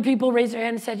then other people raised their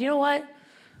hand and said, you know what?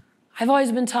 I've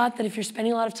always been taught that if you're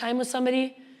spending a lot of time with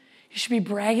somebody, you should be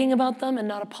bragging about them and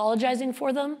not apologizing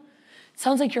for them. It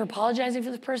sounds like you're apologizing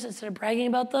for this person instead of bragging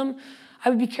about them. I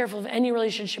would be careful of any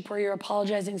relationship where you're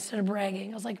apologizing instead of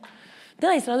bragging. I was like,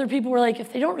 nice. And other people were like,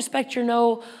 if they don't respect your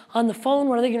no on the phone,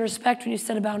 what are they going to respect when you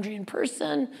set a boundary in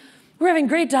person? We're having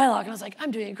great dialogue. And I was like,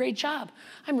 I'm doing a great job.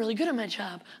 I'm really good at my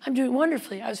job. I'm doing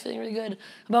wonderfully. I was feeling really good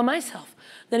about myself.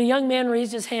 Then a young man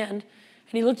raised his hand,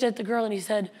 and he looked at the girl, and he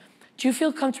said, do you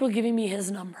feel comfortable giving me his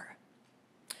number?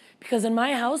 Because in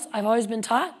my house, I've always been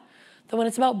taught that when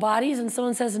it's about bodies and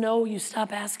someone says no, you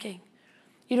stop asking.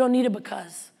 You don't need a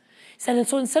because. He said, and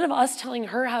so instead of us telling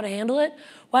her how to handle it,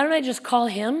 why don't I just call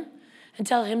him and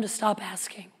tell him to stop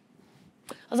asking?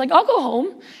 I was like, I'll go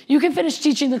home. You can finish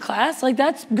teaching the class. Like,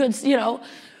 that's good, you know.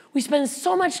 We spend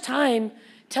so much time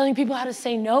telling people how to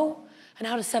say no and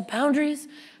how to set boundaries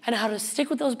and how to stick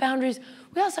with those boundaries.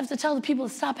 We also have to tell the people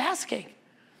to stop asking.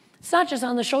 It's not just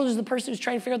on the shoulders of the person who's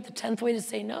trying to figure out the 10th way to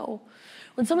say no.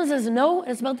 When someone says no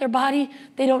and it's about their body,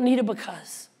 they don't need a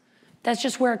because. That's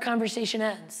just where a conversation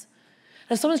ends.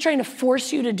 And if someone's trying to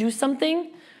force you to do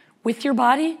something with your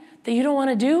body that you don't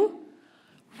want to do,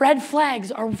 red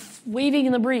flags are waving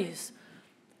in the breeze.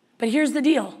 But here's the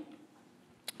deal.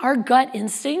 Our gut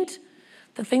instinct,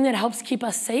 the thing that helps keep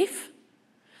us safe,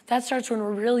 that starts when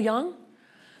we're real young.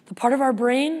 The part of our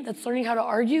brain that's learning how to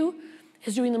argue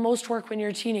is doing the most work when you're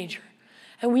a teenager.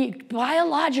 And we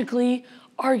biologically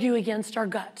argue against our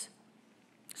gut.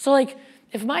 So like,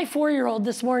 if my 4-year-old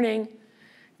this morning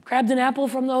grabbed an apple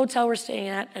from the hotel we're staying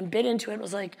at and bit into it,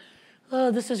 was like,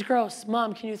 oh, this is gross.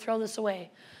 Mom, can you throw this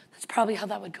away? That's probably how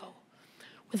that would go.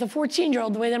 With a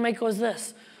 14-year-old, the way that might go is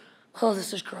this. Oh,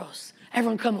 this is gross.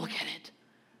 Everyone come look at it.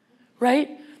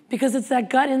 Right? Because it's that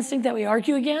gut instinct that we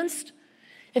argue against.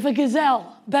 If a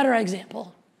gazelle, better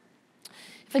example.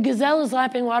 If a gazelle is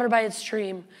lapping water by its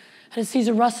stream and it sees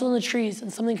a rustle in the trees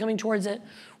and something coming towards it,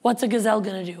 what's a gazelle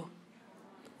gonna do?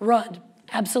 Run,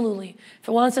 absolutely. If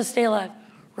it wants to stay alive,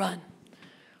 run.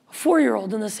 A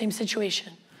 4-year-old in the same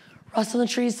situation. Rustle in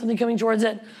the trees, something coming towards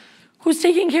it. Who's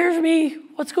taking care of me?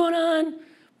 What's going on?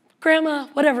 Grandma,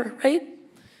 whatever, right?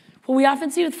 What we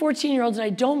often see with 14-year-olds, and I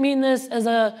don't mean this as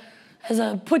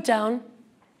a put down,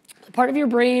 the part of your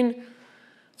brain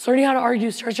it's learning how to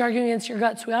argue, starts arguing against your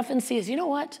gut. So we often see is, you know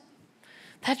what?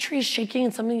 That tree is shaking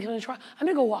and something's going to try. I'm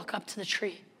going to go walk up to the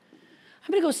tree.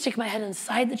 I'm going to go stick my head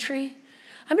inside the tree.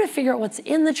 I'm going to figure out what's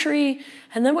in the tree.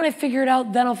 And then when I figure it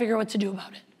out, then I'll figure out what to do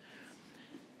about it.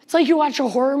 It's like you watch a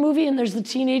horror movie and there's the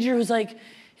teenager who's like,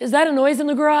 is that a noise in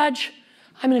the garage?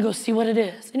 I'm going to go see what it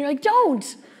is. And you're like,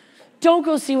 don't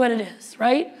go see what it is,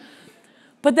 right?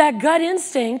 But that gut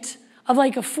instinct of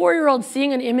like a 4-year-old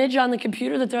seeing an image on the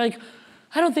computer that they're like,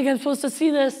 I don't think I'm supposed to see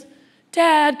this.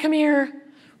 Dad, come here.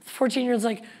 The 14-year-old's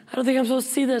like, I don't think I'm supposed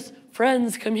to see this.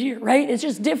 Friends, come here, right? It's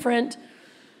just different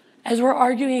as we're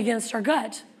arguing against our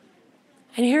gut.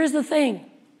 And here's the thing.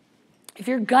 If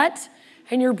your gut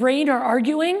and your brain are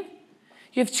arguing,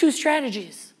 you have two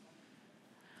strategies.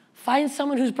 Find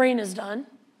someone whose brain is done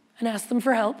and ask them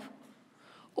for help,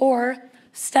 or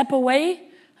step away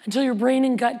until your brain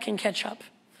and gut can catch up.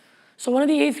 So one of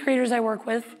the 8th graders I work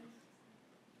with,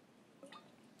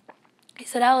 he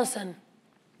said, Allison,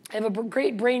 I have a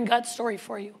great brain gut story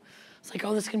for you. I was like,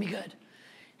 oh, this can be good.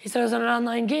 He said, I was on an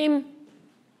online game,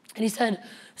 and he said, I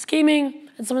was gaming,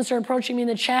 and someone started approaching me in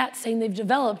the chat saying they've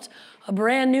developed a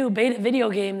brand new beta video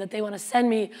game that they want to send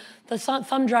me the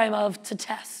thumb drive of to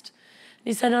test. And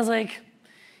he said, and I was like, he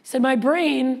said, my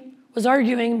brain was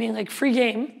arguing, being like, free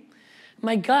game.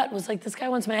 My gut was like, this guy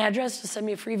wants my address to send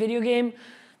me a free video game.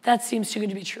 That seems too good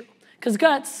to be true. Because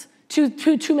guts,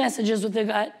 two messages with the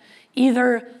gut.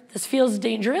 Either this feels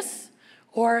dangerous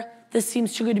or this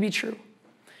seems too good to be true.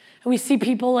 And we see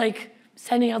people like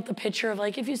sending out the picture of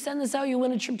like, if you send this out, you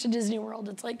win a trip to Disney World.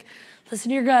 It's like, listen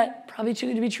to your gut, probably too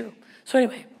good to be true. So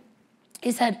anyway,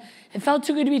 he said, it felt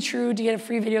too good to be true to get a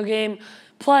free video game.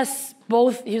 Plus,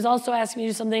 he was also asking me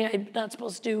to do something I'm not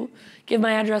supposed to do, give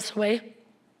my address away.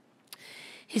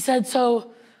 He said,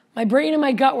 so my brain and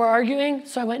my gut were arguing,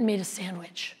 so I went and made a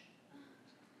sandwich.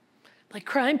 Like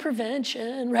crime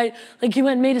prevention, right? Like he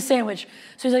went and made a sandwich.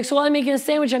 So he's like, so while I'm making a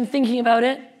sandwich, I'm thinking about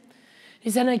it. He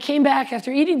said, and I came back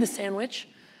after eating the sandwich,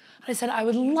 and I said, I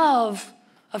would love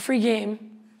a free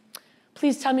game.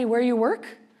 Please tell me where you work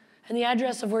and the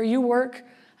address of where you work,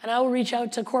 and I will reach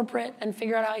out to corporate and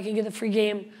figure out how I can get the free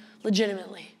game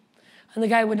legitimately. And the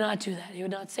guy would not do that. He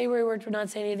would not say where he worked, would not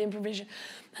say any of the information.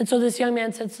 And so this young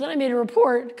man said, so then I made a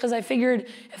report because I figured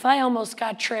if I almost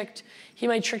got tricked, he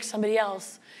might trick somebody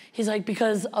else. He's like,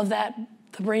 because of that,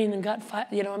 the brain and gut,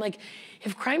 I'm like,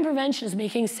 if crime prevention is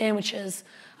making sandwiches,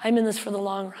 I'm in this for the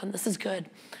long run. This is good.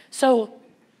 So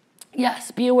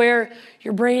yes, be aware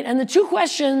your brain. And the two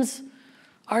questions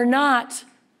are not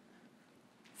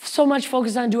so much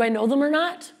focused on do I know them or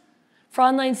not? For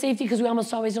online safety, because we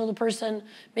almost always know the person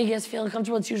making us feel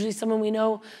uncomfortable. It's usually someone we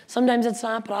know. Sometimes it's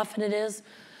not, but often it is.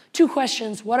 Two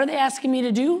questions. What are they asking me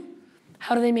to do?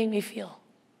 How do they make me feel?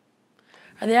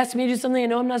 Are they asking me to do something I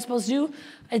know I'm not supposed to do?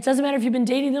 It doesn't matter if you've been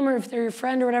dating them or if they're your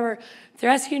friend or whatever. If they're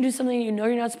asking you to do something you know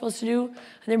you're not supposed to do and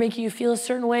they're making you feel a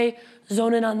certain way,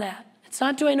 zone in on that. It's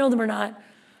not do I know them or not.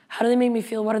 How do they make me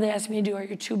feel? What are they asking me to do are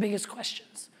your two biggest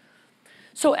questions.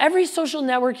 So every social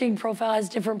networking profile has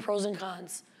different pros and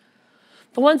cons.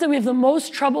 The ones that we have the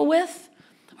most trouble with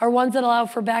are ones that allow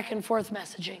for back and forth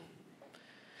messaging.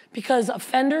 Because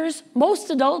offenders, most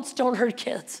adults don't hurt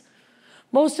kids.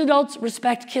 Most adults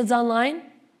respect kids online.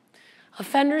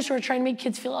 Offenders who are trying to make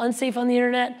kids feel unsafe on the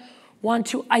internet want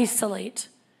to isolate.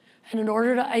 And in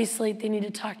order to isolate, they need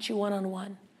to talk to you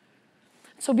one-on-one.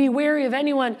 So be wary of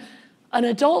anyone. An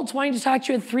adult wanting to talk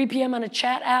to you at 3 p.m. on a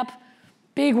chat app,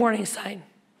 big warning sign,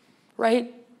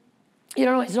 right? You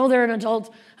don't always know they're an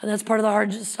adult, and that's part of the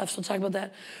hard stuff, so we'll talk about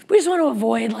that. We just want to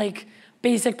avoid like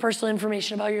basic personal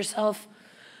information about yourself.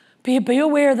 Be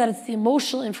aware that it's the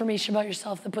emotional information about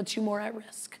yourself that puts you more at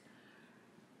risk.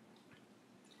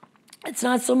 It's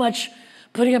not so much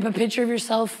putting up a picture of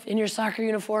yourself in your soccer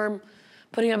uniform,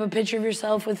 putting up a picture of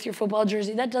yourself with your football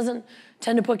jersey. That doesn't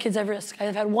tend to put kids at risk.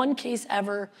 I've had one case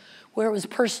ever where it was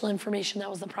personal information that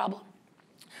was the problem.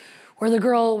 Where the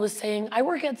girl was saying, I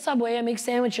work at Subway, I make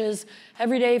sandwiches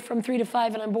every day from 3 to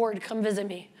 5 and I'm bored, come visit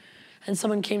me. And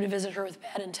someone came to visit her with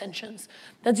bad intentions.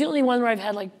 That's the only one where I've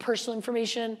had like personal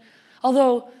information.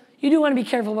 Although you do want to be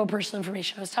careful about personal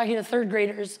information. I was talking to 3rd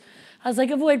graders. I was like,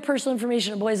 avoid personal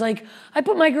information. A boy's like, I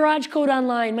put my garage code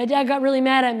online. My dad got really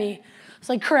mad at me. It's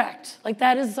like, correct. Like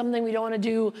that is something we don't want to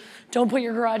do. Don't put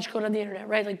your garage code on the internet,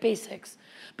 right? Like basics.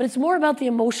 But it's more about the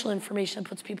emotional information that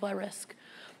puts people at risk.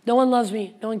 No one loves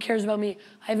me. No one cares about me.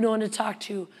 I have no one to talk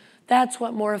to. That's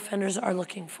what more offenders are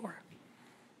looking for.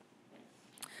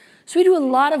 So we do a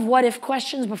lot of what-if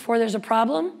questions before there's a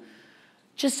problem,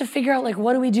 just to figure out, like,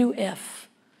 what do we do if?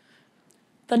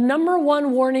 The #1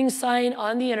 warning sign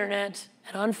on the internet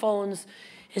and on phones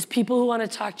is people who want to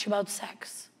talk to you about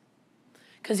sex.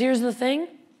 Because here's the thing.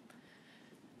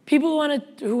 People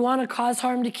who want to cause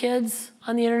harm to kids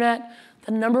on the internet,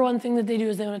 the #1 thing that they do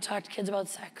is they want to talk to kids about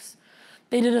sex.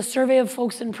 They did a survey of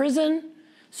folks in prison,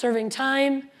 serving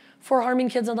time for harming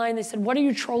kids online. They said, what are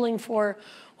you trolling for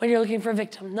when you're looking for a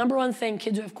victim? #1 thing,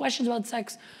 kids who have questions about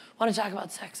sex want to talk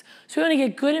about sex. So we want to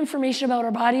get good information about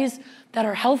our bodies that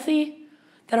are healthy,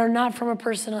 that are not from a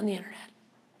person on the internet.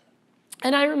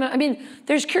 And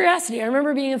there's curiosity. I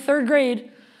remember being in 3rd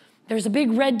grade, there's a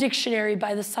big red dictionary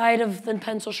by the side of the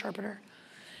pencil sharpener.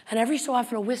 And every so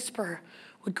often a whisper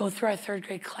would go through our third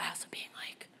grade class of being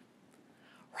like,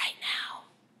 right now,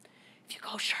 if you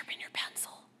go sharpen your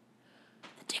pencil,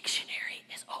 the dictionary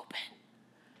is open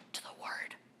to the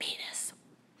word penis.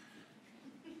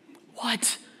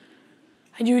 What?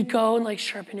 And you would go and like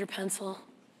sharpen your pencil.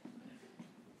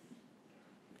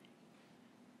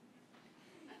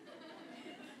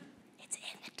 It's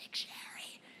in the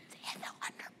dictionary. It's in the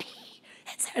under P.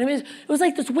 And it was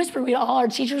like this whisper. All our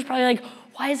teachers probably like,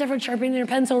 why is everyone sharpening their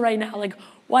pencil right now? Like,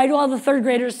 why do all the third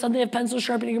graders suddenly have pencil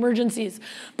sharpening emergencies?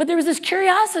 But there was this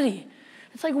curiosity.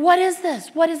 It's like, what is this?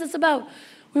 What is this about?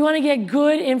 We want to get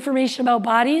good information about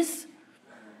bodies,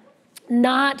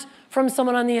 not from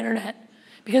someone on the internet.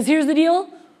 Because here's the deal,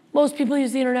 most people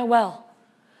use the internet well.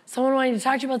 Someone wanting to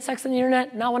talk to you about sex on the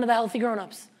internet, not one of the healthy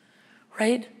grown-ups,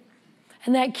 right?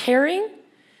 And that caring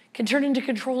can turn into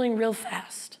controlling real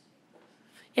fast.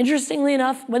 Interestingly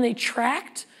enough, when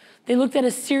they looked at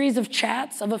a series of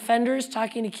chats of offenders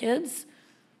talking to kids.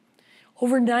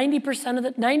 Over 98%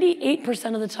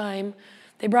 of the time,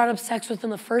 they brought up sex within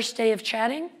the first day of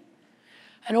chatting,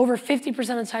 and over 50%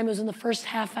 of the time, it was in the first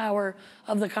half hour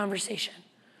of the conversation.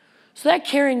 So that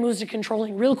caring moves to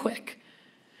controlling real quick,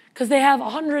 because they have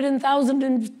 100,000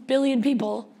 and billion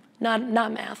people, not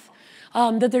math,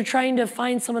 that they're trying to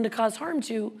find someone to cause harm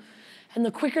to, and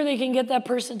the quicker they can get that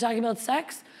person talking about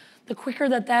sex, the quicker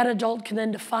that adult can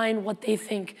then define what they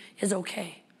think is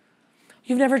okay.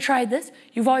 You've never tried this.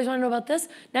 You've always wanted to know about this.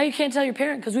 Now you can't tell your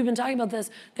parent because we've been talking about this.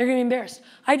 They're going to be embarrassed.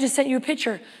 I just sent you a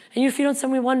picture, and if you don't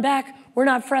send me one back, we're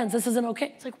not friends. This isn't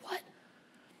okay. It's like, what?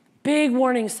 Big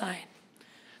warning sign.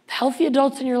 The healthy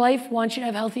adults in your life want you to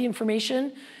have healthy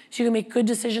information so you can make good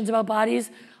decisions about bodies.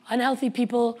 Unhealthy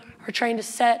people are trying to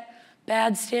set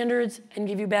bad standards and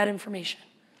give you bad information.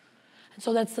 And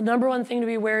so that's the number one thing to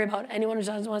be wary about, anyone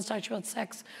who wants to talk to you about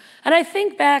sex. And I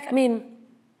think back, when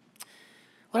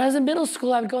I was in middle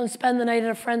school, I would go and spend the night at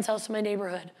a friend's house in my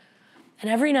neighborhood. And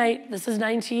every night, this is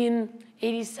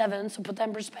 1987, so put that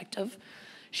in perspective,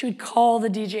 she would call the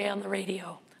DJ on the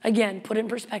radio. Again, put it in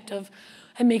perspective,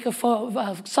 and make a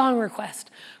song request.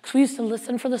 Because we used to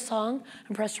listen for the song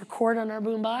and press record on our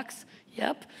boombox,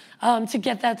 to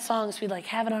get that song, so we'd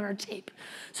have it on our tape.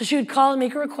 So she would call and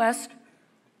make a request.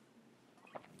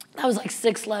 That was like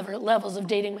 6 levels of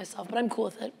dating myself, but I'm cool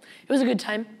with it. It was a good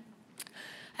time.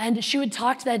 And she would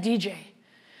talk to that DJ.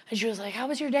 And she was like, how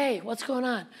was your day? What's going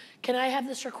on? Can I have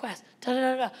this request?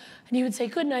 Da-da-da-da. And he would say,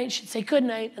 good night. She'd say, good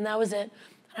night. And that was it.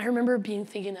 And I remember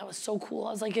thinking that was so cool.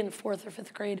 I was like in 4th or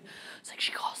 5th grade. It's like,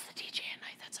 she calls the DJ at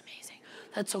night. That's amazing.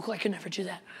 That's so cool. I could never do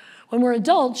that. When we're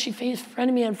adults, she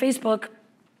friended me on Facebook.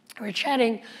 We were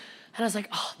chatting. And I was like,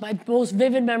 oh, my most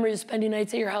vivid memory of spending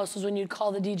nights at your house was when you'd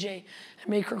call the DJ and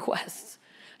make requests.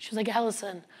 She was like,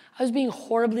 Allison, I was being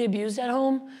horribly abused at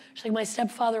home. She's like, my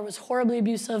stepfather was horribly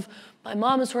abusive. My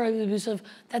mom was horribly abusive.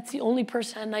 That's the only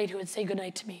person at night who would say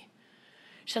goodnight to me.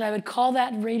 She said, I would call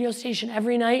that radio station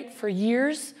every night for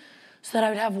years so that I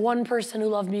would have one person who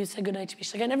loved me who said goodnight to me.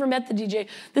 She's like, I never met the DJ.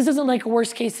 This isn't like a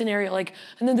worst case scenario, and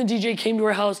then the DJ came to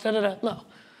her house, da-da-da. No,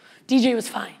 DJ was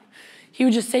fine. He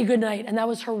would just say goodnight, and that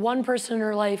was her one person in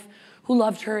her life who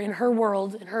loved her in her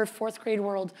world, in her 4th grade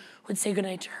world, would say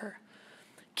goodnight to her.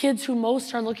 Kids who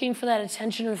most are looking for that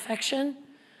attention and affection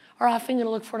are often going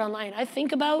to look for it online. I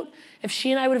think about if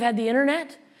she and I would have had the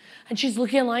internet, and she's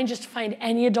looking online just to find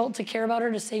any adult to care about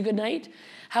her to say goodnight,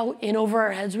 how in over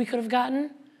our heads we could have gotten.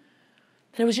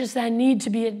 And it was just that need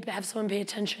to have someone pay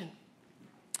attention.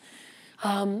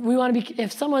 We want to be,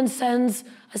 if someone sends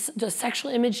a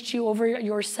sexual image to you over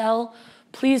your cell,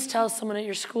 please tell someone at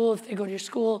your school. If they go to your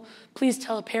school, please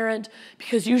tell a parent,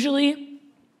 because usually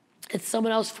it's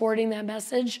someone else forwarding that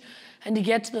message. And to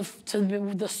get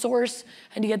to the source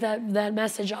and to get that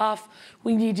message off,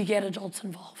 we need to get adults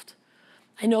involved.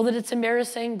 I know that it's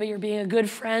embarrassing, but you're being a good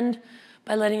friend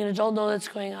by letting an adult know that's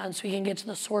going on so we can get to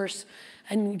the source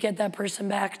and get that person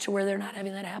back to where they're not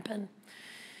having that happen.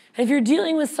 And if you're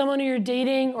dealing with someone who you're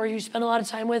dating or you spend a lot of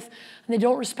time with and they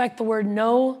don't respect the word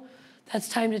no, that's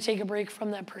time to take a break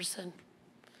from that person,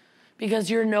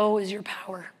 because your no is your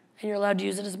power and you're allowed to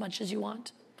use it as much as you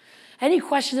want. Any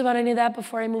questions about any of that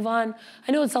before I move on?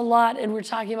 I know it's a lot and we're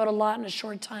talking about a lot in a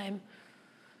short time,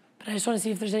 but I just want to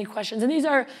see if there's any questions. And these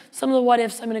are some of the what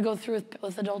ifs I'm going to go through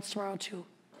with adults tomorrow too.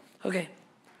 Okay.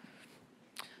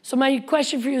 So my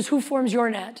question for you is, who forms your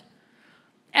net?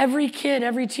 Every kid,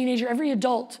 every teenager, every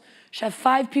adult should have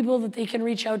 5 people that they can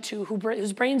reach out to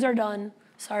whose brains are done,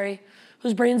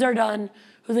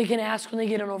 who they can ask when they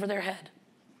get in over their head.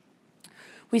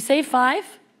 We say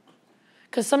 5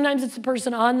 because sometimes it's the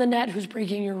person on the net who's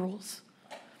breaking your rules.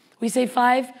 We say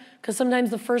 5 because sometimes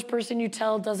the first person you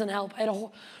tell doesn't help. I had a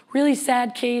really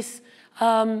sad case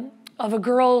of a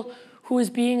girl who was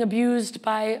being abused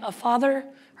by a father,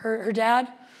 her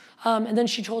dad, and then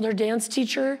she told her dance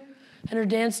teacher, and her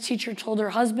dance teacher told her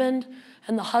husband,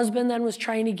 and the husband then was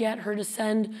trying to get her to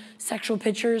send sexual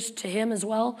pictures to him as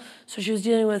well. So she was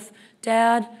dealing with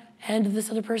dad and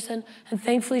this other person, and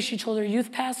thankfully she told her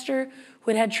youth pastor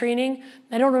who had had training.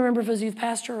 I don't remember if it was a youth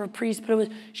pastor or a priest, but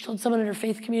she told someone in her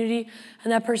faith community,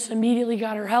 and that person immediately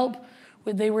got her help.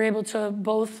 They were able to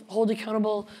both hold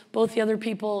accountable both the other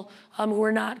people who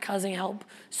were not causing help.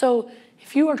 So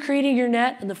if you are creating your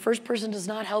net and the first person does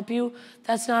not help you,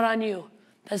 that's not on you.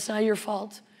 That's not your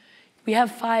fault. We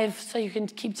have 5 so you can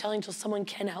keep telling until someone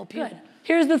can help you. Good.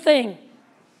 Here's the thing.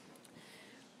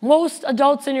 Most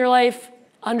adults in your life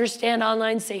understand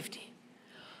online safety.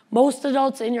 Most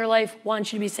adults in your life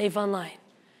want you to be safe online.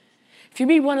 If you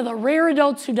meet one of the rare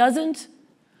adults who doesn't,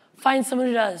 find someone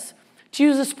who does. To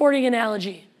use a sporting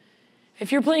analogy,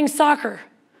 if you're playing soccer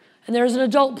and there's an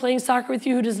adult playing soccer with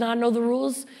you who does not know the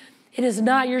rules, it is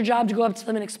not your job to go up to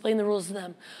them and explain the rules to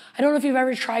them. I don't know if you've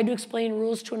ever tried to explain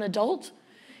rules to an adult.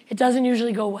 It doesn't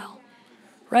usually go well,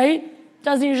 right? It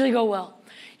doesn't usually go well.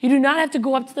 You do not have to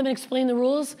go up to them and explain the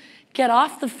rules. Get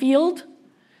off the field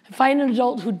and find an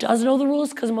adult who does know the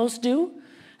rules, because most do,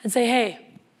 and say, hey,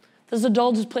 this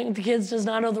adult who's playing with the kids does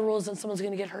not know the rules and someone's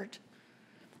going to get hurt.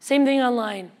 Same thing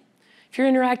online. If you're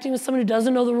interacting with someone who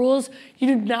doesn't know the rules, you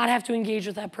do not have to engage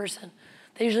with that person.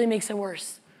 That usually makes it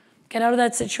worse. Get out of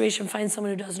that situation, find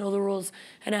someone who does know the rules,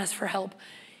 and ask for help.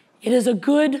 It is a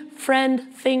good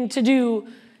friend thing to do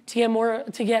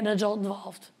to get an adult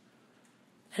involved.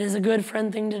 It is a good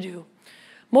friend thing to do.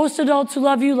 Most adults who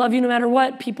love you no matter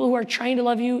what. People who are trying to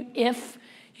love you, if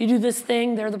you do this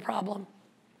thing, they're the problem.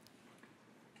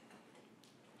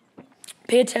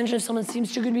 Pay attention if someone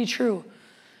seems too good to be true.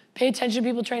 Pay attention to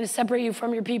people trying to separate you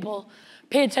from your people.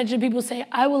 Pay attention to people saying,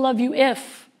 I will love you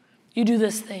if you do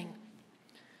this thing.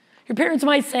 Your parents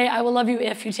might say, I will love you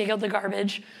if you take out the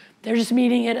garbage. They're just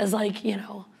meaning it as like,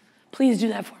 please do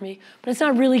that for me. But it's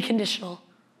not really conditional.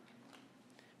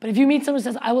 But if you meet someone who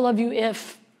says, I will love you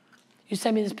if you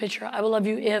send me this picture, I will love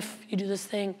you if you do this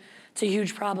thing, it's a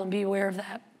huge problem. Be aware of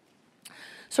that.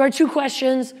 So our 2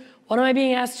 questions, what am I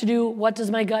being asked to do? What does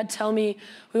my gut tell me?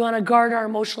 We want to guard our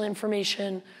emotional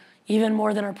information even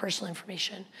more than our personal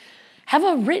information. Have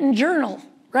a written journal,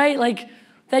 right? Like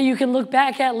that you can look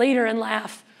back at later and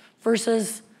laugh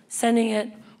versus sending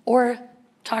it, or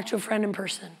talk to a friend in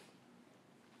person.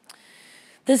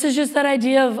 This is just that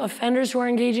idea of offenders who are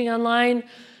engaging online.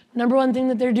 Number 1 thing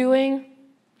that they're doing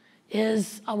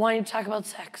is wanting to talk about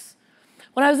sex.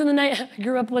 When I was in the night, I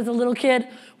grew up with a little kid.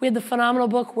 We had the phenomenal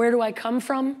book, Where Do I Come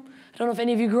From? I don't know if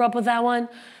any of you grew up with that one.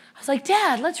 I was like,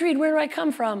 Dad, let's read Where Do I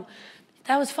Come From?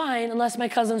 That was fine, unless my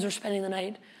cousins were spending the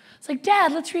night. I was like,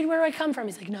 Dad, let's read Where Do I Come From?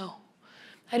 He's like, no.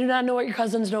 I do not know what your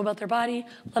cousins know about their body.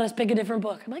 Let us pick a different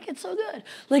book. I'm like, it's so good.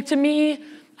 Like, to me,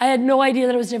 I had no idea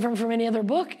that it was different from any other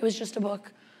book. It was just a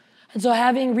book. And so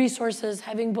having resources,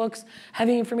 having books,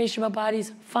 having information about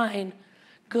bodies, fine,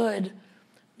 good.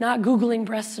 Not Googling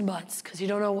breasts and butts, because you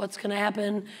don't know what's going to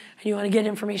happen, and you want to get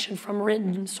information from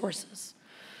written sources.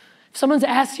 If someone's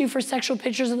asked you for sexual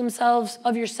pictures of themselves,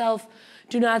 of yourself,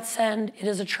 do not send. It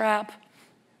is a trap.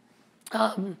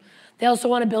 They also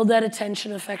want to build that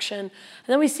attention, affection. And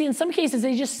then we see in some cases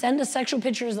they just send us sexual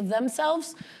pictures of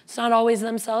themselves. It's not always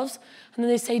themselves. And then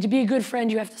they say, to be a good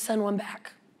friend, you have to send one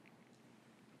back.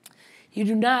 You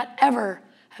do not ever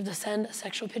have to send a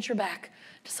sexual picture back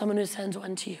to someone who sends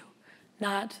one to you.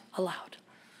 Not allowed.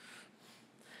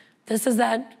 This is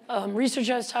that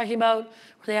research I was talking about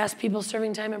where they ask people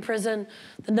serving time in prison.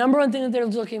 The number 1 thing that they're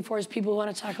looking for is people who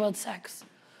want to talk about sex.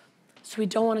 So we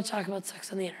don't want to talk about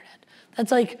sex on the internet.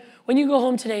 That's like when you go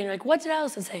home today and you're like, what did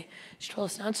Allison say? She told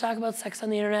us not to talk about sex on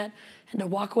the internet and to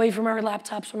walk away from our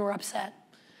laptops when we're upset.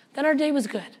 Then our day was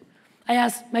good. I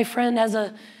asked, my friend has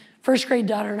a 1st grade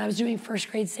daughter, and I was doing 1st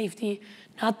grade safety.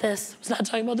 Not this. I was not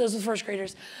talking about this with 1st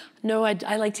graders. No,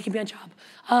 I like to keep my job.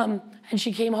 And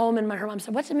she came home, and her mom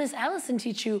said, what did Miss Allison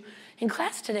teach you in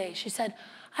class today? She said,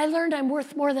 I learned I'm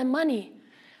worth more than money.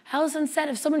 Allison said,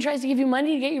 if someone tries to give you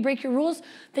money to get you to break your rules,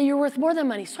 then you're worth more than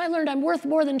money. So I learned I'm worth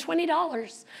more than $20. I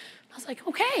was like,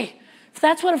 okay, if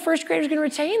that's what a 1st grader is going to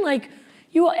retain, like,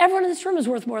 everyone in this room is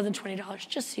worth more than $20,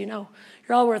 just so you know.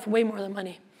 You're all worth way more than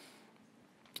money.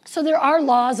 So there are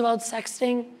laws about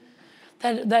sexting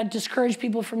that discourage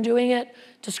people from doing it,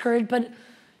 but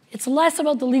it's less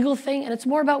about the legal thing, and it's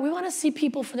more about we want to see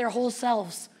people for their whole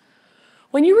selves.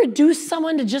 When you reduce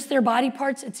someone to just their body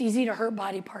parts, it's easy to hurt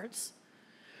body parts.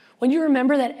 When you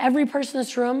remember that every person in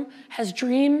this room has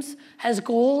dreams, has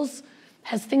goals,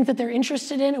 has things that they're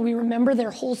interested in, and we remember their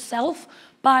whole self,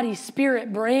 body,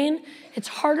 spirit, brain, it's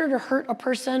harder to hurt a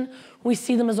person when we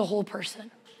see them as a whole person.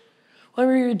 When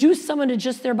we reduce someone to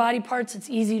just their body parts,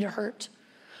 it's easy to hurt.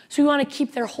 So we want to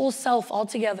keep their whole self all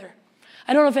together.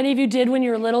 I don't know if any of you did when you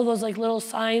were little, those like little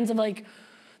signs of like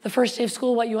the first day of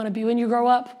school, what you want to be when you grow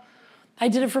up. I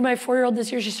did it for my 4-year-old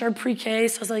this year. She started pre-K,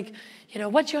 so I was like,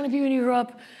 what do you want to be when you grow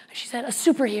up? And she said, a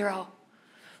superhero.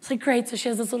 It's like, great. So she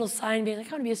has this little sign being like,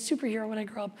 I want to be a superhero when I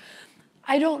grow up.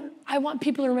 I want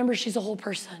people to remember she's a whole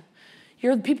person.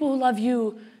 The people who love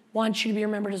you want you to be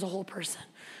remembered as a whole person.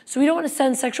 So we don't want to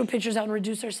send sexual pictures out and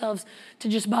reduce ourselves to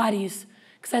just bodies,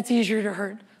 because that's easier to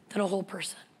hurt than a whole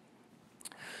person.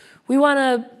 We want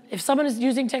to, if someone is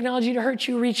using technology to hurt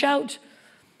you, reach out.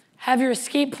 Have your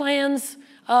escape plans.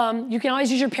 You can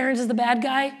always use your parents as the bad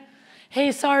guy.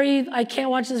 Hey, sorry, I can't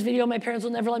watch this video. My parents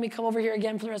will never let me come over here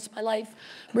again for the rest of my life.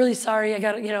 I'm really sorry. I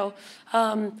got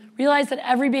to, realize that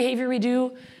every behavior we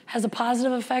do has a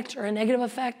positive effect or a negative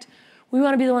effect. We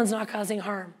want to be the ones not causing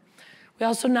harm. We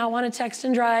also not want to text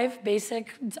and drive,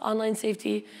 basic online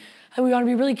safety. And we want to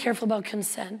be really careful about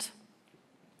consent.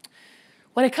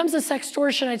 When it comes to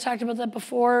sextortion, I talked about that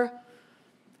before.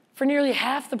 For nearly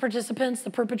half the participants, the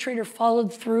perpetrator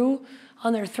followed through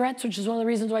on their threats, which is one of the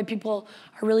reasons why people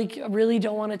are really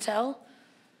don't want to tell.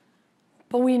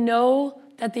 But we know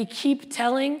that they keep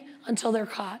telling until they're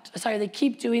caught. Sorry, they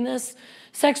keep doing this.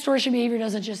 Sextortion behavior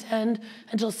doesn't just end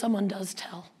until someone does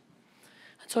tell.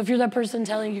 And so if you're that person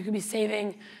telling, you could be saving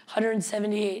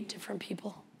 178 different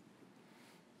people.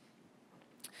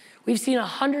 We've seen a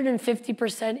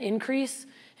 150% increase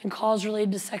in calls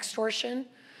related to sextortion.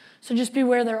 So just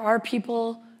beware, there are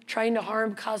people trying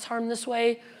to cause harm this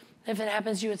way. If it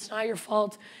happens to you, it's not your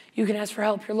fault. You can ask for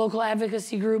help. Your local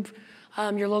advocacy group,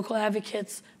 your local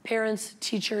advocates, parents,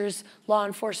 teachers, law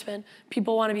enforcement,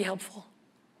 people want to be helpful.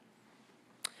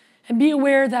 And be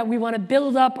aware that we want to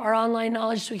build up our online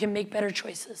knowledge so we can make better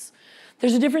choices.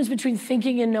 There's a difference between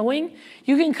thinking and knowing.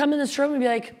 You can come in this room and be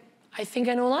like, I think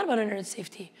I know a lot about internet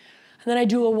safety. And then I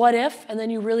do a what if, and then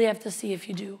you really have to see if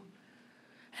you do.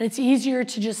 And it's easier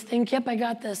to just think, yep, I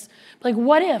got this. But like,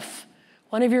 what if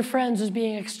one of your friends was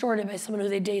being extorted by someone who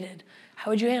they dated?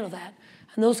 How would you handle that?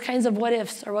 And those kinds of what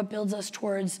ifs are what builds us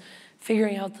towards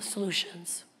figuring out the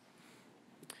solutions.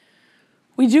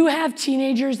 We do have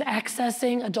teenagers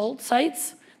accessing adult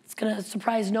sites. It's going to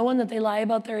surprise no one that they lie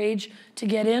about their age to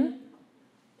get in.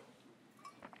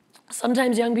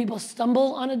 Sometimes young people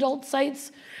stumble on adult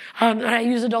sites. And I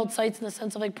use adult sites in the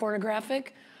sense of like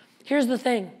pornographic. Here's the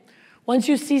thing. Once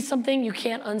you see something, you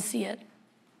can't unsee it.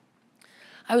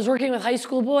 I was working with high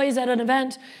school boys at an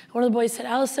event. One of the boys said,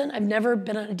 Allison, I've never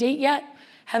been on a date yet,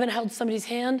 haven't held somebody's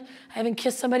hand, I haven't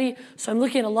kissed somebody, so I'm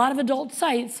looking at a lot of adult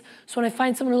sites, so when I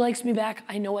find someone who likes me back,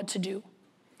 I know what to do.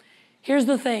 Here's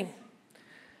the thing.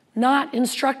 Not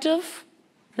instructive,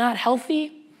 not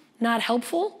healthy, not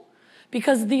helpful,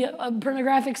 because the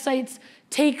pornographic sites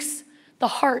takes the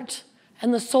heart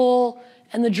and the soul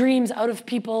and the dreams out of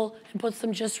people and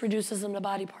reduces them to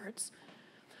body parts.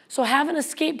 So have an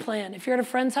escape plan. If you're at a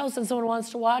friend's house and someone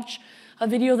wants to watch a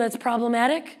video that's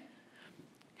problematic,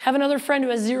 have another friend who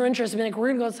has zero interest and be like, we're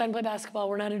gonna go outside and play basketball,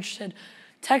 we're not interested.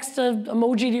 Text an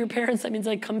emoji to your parents, that means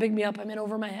like, come pick me up, I'm in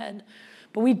over my head.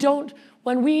 But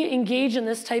when we engage in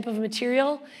this type of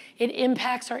material, it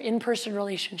impacts our in-person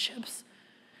relationships.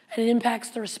 And it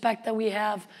impacts the respect that we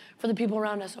have for the people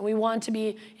around us. And we want to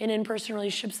be in in-person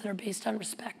relationships that are based on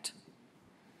respect.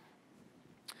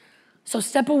 So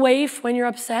step away when you're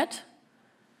upset.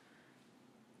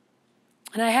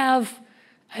 And I'm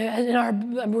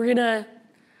gonna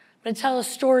tell a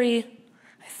story,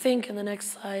 I think in the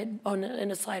next slide,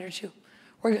 in a slide or two.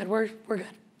 We're good, we're good.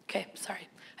 Okay, sorry.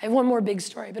 I have one more big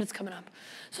story, but it's coming up.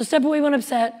 So step away when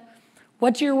upset.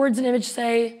 What do your words and image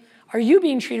say? Are you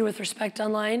being treated with respect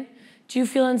online? Do you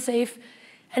feel unsafe?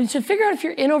 And to figure out if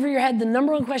you're in over your head, the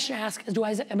number one question to ask is,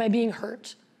 am I being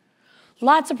hurt?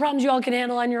 Lots of problems you all can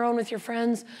handle on your own with your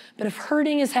friends, but if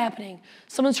hurting is happening,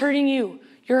 someone's hurting you,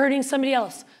 you're hurting somebody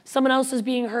else, someone else is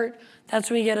being hurt, that's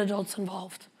when you get adults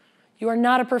involved. You are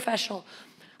not a professional.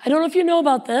 I don't know if you know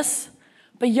about this,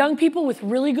 but young people with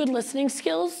really good listening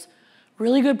skills,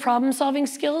 really good problem-solving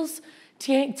skills,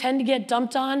 tend to get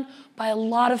dumped on by a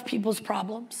lot of people's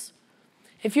problems.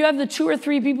 If you have the 2 or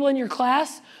 3 people in your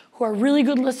class who are really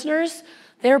good listeners,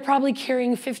 they're probably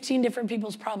carrying 15 different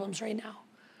people's problems right now.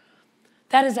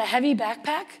 That is a heavy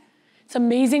backpack. It's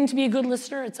amazing to be a good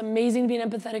listener. It's amazing to be an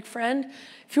empathetic friend.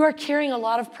 If you are carrying a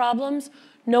lot of problems,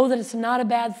 know that it's not a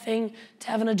bad thing to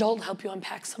have an adult help you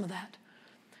unpack some of that.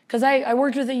 Because I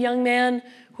worked with a young man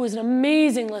who was an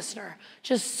amazing listener,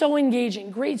 just so engaging,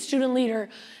 great student leader,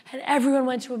 and everyone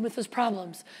went to him with his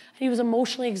problems. And he was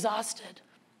emotionally exhausted.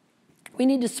 We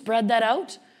need to spread that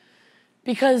out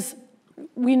because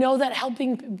we know that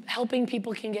helping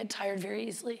people can get tired very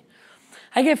easily.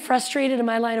 I get frustrated in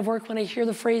my line of work when I hear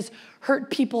the phrase, hurt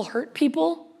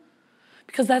people,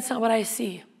 because that's not what I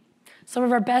see. Some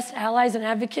of our best allies and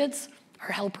advocates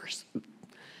are helpers.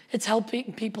 It's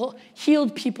helping people,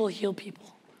 healed people heal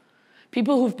people.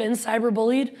 People who've been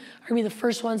cyberbullied are gonna be the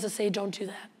first ones to say, don't do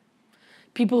that.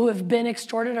 People who have been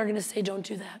extorted are gonna say, don't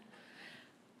do that.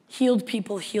 Healed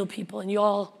people heal people, and you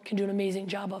all can do an amazing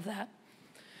job of that.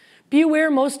 Be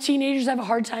aware most teenagers have a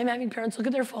hard time having parents look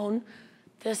at their phone.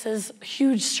 This is a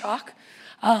huge shock.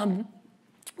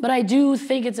 But I do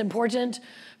think it's important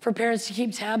for parents to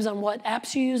keep tabs on what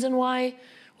apps you use and why,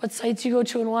 what sites you go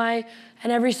to and why,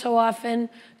 and every so often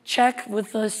check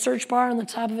with the search bar on the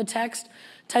top of a text,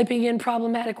 typing in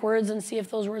problematic words and see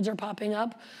if those words are popping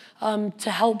up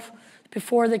to help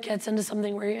before that gets into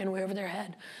something where you're in way over their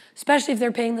head, especially if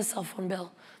they're paying the cell phone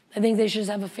bill. I think they should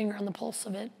just have a finger on the pulse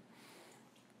of it.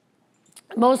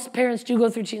 Most parents do go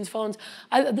through teens' phones.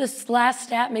 This last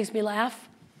stat makes me laugh.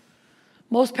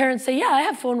 Most parents say, yeah, I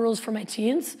have phone rules for my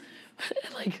teens.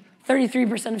 Like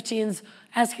 33% of teens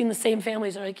asking the same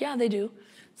families are like, yeah, they do.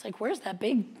 It's like, where's that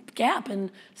big gap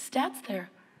in stats there?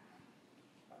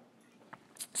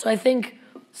 So I think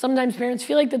sometimes parents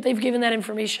feel like that they've given that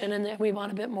information and that we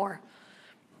want a bit more.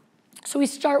 So we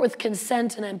start with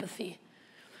consent and empathy.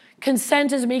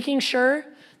 Consent is making sure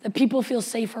that people feel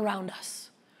safe around us.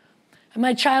 And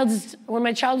when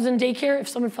my child was in daycare, if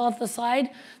someone fell off the slide,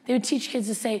 they would teach kids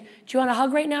to say, do you want a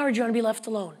hug right now or do you want to be left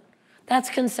alone? That's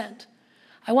consent.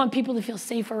 I want people to feel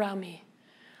safe around me.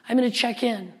 I'm going to check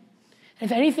in. And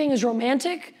if anything is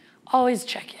romantic, always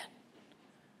check in.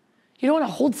 You don't want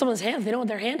to hold someone's hand if they don't want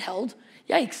their hand held.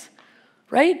 Yikes,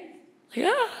 right? Like,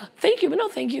 yeah, thank you, but no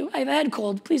thank you. I have a head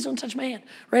cold. Please don't touch my hand,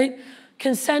 right?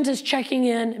 Consent is checking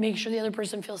in and making sure the other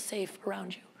person feels safe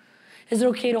around you. Is it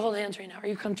okay to hold hands right now? Are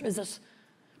you comfortable? Is this,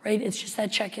 right? It's just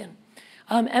that check-in.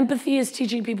 Empathy is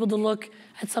teaching people to look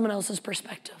at someone else's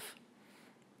perspective.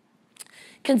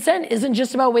 Consent isn't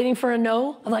just about waiting for a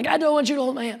no. I'm like, I don't want you to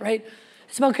hold my hand, right?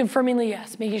 It's about confirming the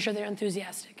yes, making sure they're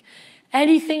enthusiastic.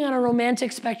 Anything on a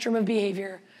romantic spectrum of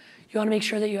behavior, you want to make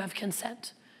sure that you have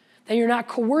consent, that you're not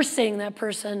coercing that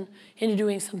person into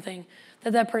doing something,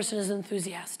 that that person is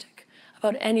enthusiastic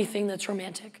about anything that's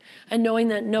romantic, and knowing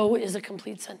that no is a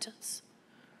complete sentence.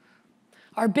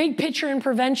 Our big picture in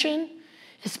prevention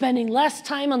is spending less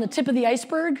time on the tip of the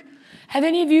iceberg. How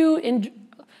many of you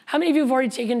have already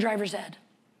taken driver's ed?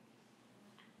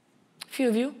 A few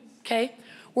of you, okay.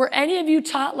 Were any of you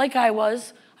taught, like I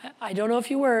was, I don't know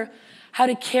if you were, how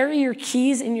to carry your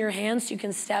keys in your hands so you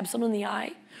can stab someone in the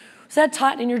eye? Was that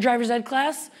taught in your driver's ed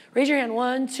class? Raise your hand,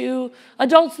 1, 2,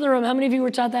 adults in the room. How many of you were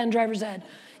taught that in driver's ed?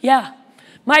 Yeah,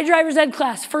 my driver's ed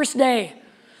class, first day.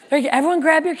 Everyone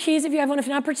grab your keys if you have one, if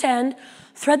not pretend.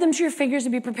 Thread them to your fingers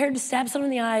and be prepared to stab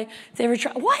someone in the eye if they ever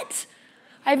try. What?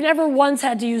 I've never once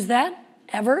had to use that,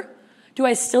 ever. Do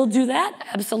I still do that?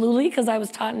 Absolutely, because I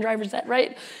was taught in driver's ed,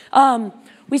 right?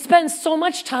 We spend so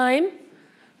much time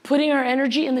putting our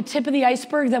energy in the tip of the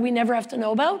iceberg that we never have to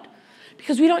know about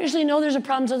because we don't usually know there's a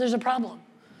problem until there's a problem.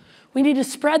 We need to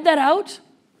spread that out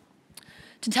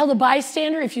to tell the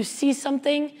bystander if you see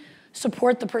something,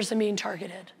 support the person being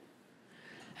targeted.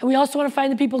 And we also want to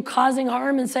find the people causing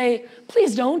harm and say,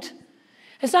 please don't.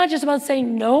 It's not just about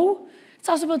saying no. It's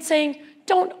also about saying,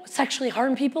 don't sexually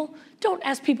harm people. Don't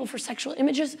ask people for sexual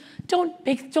images. Don't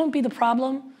be the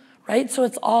problem, right? So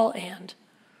it's all and.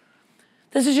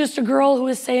 This is just a girl who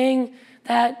was saying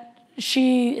that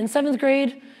she, in 7th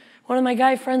grade, one of my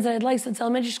guy friends that I'd liked since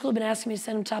elementary school had been asking me to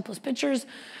send him topless pictures.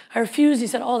 I refused. He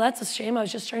said, oh, that's a shame. I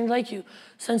was just trying to like you.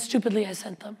 So then stupidly I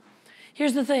sent them.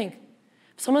 Here's the thing.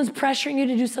 If someone's pressuring you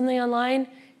to do something online,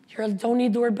 you don't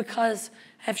need the word because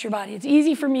after your body. It's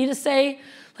easy for me to say,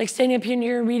 like standing up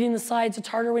here and reading the slides. It's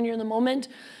harder when you're in the moment.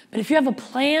 But if you have a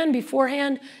plan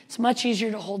beforehand, it's much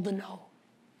easier to hold the no.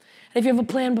 And if you have a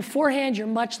plan beforehand, you're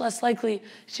much less likely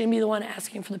to be the one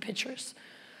asking for the pictures.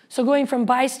 So going from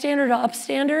bystander to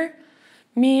upstander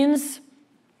means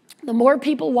the more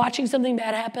people watching something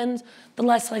bad happens, the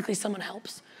less likely someone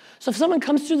helps. So if someone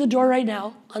comes through the door right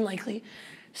now, unlikely,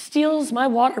 steals my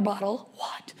water bottle,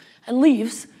 and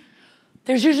leaves,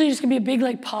 there's usually just gonna be a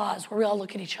big pause where we all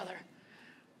look at each other.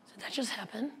 Did that just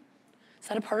happen? Is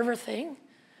that a part of our thing?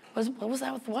 What was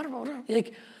that with the water bottle?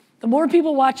 The more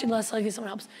people watching, less likely someone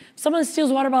helps. If someone steals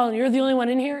a water bottle and you're the only one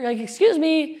in here, you're like, excuse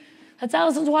me, that's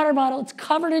Allison's water bottle. It's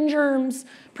covered in germs.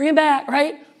 Bring it back,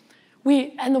 right?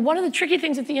 One of the tricky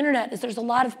things with the internet is there's a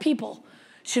lot of people,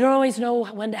 so you don't always know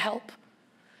when to help.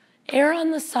 Err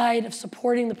on the side of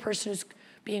supporting the person who's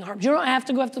being harmed. You don't have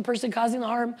to go after the person causing the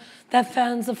harm. That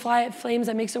fans the flames,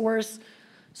 that makes it worse.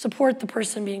 Support the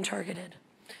person being targeted.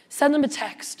 Send them a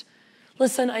text.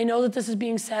 Listen, I know that this is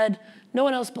being said. No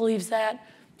one else believes that.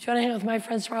 If you want to hang out with my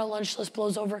friends tomorrow, lunch list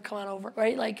blows over, come on over,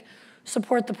 right? Like,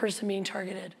 support the person being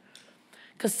targeted.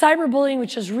 Because cyberbullying,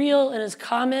 which is real and is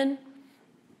common,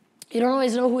 you don't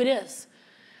always know who it is.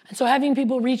 And so having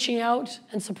people reaching out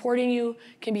and supporting you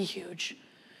can be huge.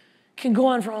 It can go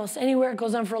on for almost anywhere. It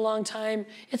goes on for a long time.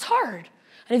 It's hard.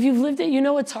 And if you've lived it, you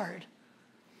know it's hard.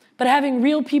 But having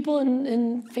real people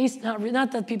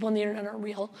not that people on the internet aren't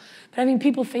real, but having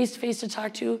people face-to-face to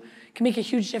talk to can make a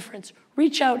huge difference.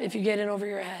 Reach out if you get in over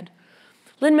your head.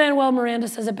 Lin-Manuel Miranda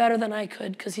says it better than I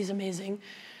could because he's amazing.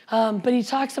 But he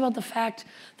talks about the fact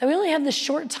that we only have this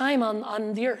short time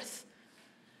on the earth.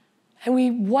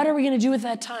 And what are we going to do with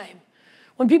that time?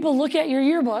 When people look at your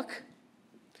yearbook,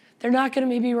 they're not going to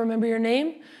maybe remember your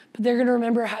name, but they're going to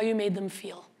remember how you made them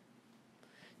feel.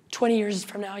 20 years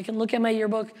from now, I can look at my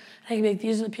yearbook and I can be like,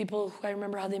 these are the people who I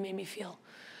remember how they made me feel.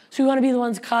 So we want to be the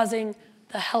ones causing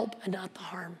the help and not the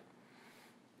harm.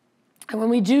 And when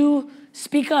we do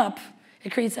speak up,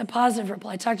 it creates that positive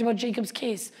ripple. I talked about Jacob's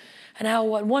case and how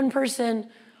when one person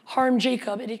harmed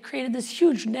Jacob, it created this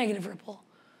huge negative ripple.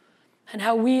 And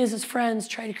how we as his friends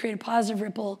try to create a positive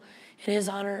ripple in his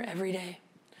honor every day.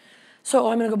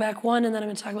 So I'm going to go back one, and then I'm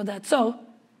going to talk about that. So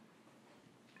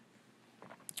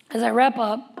as I wrap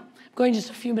up, I'm going just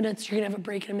a few minutes. You're going to have a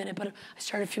break in a minute, but I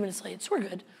started a few minutes late, so we're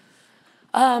good.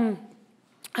 I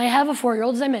have a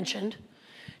 4-year-old, as I mentioned.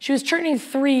 She was turning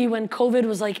 3 when COVID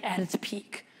was like at its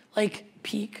peak,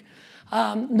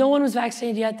 no one was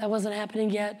vaccinated yet. That wasn't happening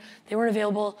yet. They weren't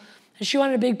available. And she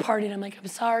wanted a big party, and I'm like, I'm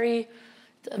sorry.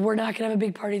 We're not going to have a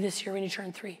big party this year when you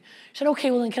turn 3. She said, okay,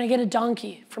 well then can I get a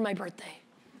donkey for my birthday?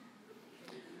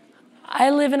 I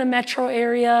live in a metro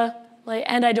area,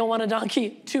 and I don't want a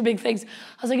donkey. 2 big things.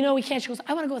 I was like, no, we can't. She goes,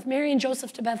 I want to go with Mary and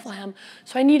Joseph to Bethlehem,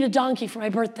 so I need a donkey for my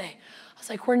birthday. I was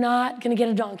like, we're not going to get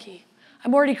a donkey.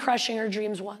 I'm already crushing her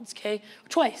dreams once, okay?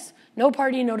 Twice. No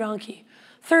party, no donkey.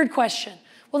 3rd question.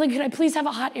 Well, then could I please have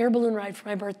a hot air balloon ride for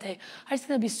my birthday? I just think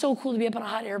that'd be so cool to be up on a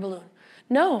hot air balloon.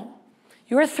 No.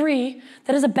 You're 3.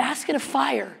 That is a basket of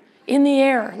fire in the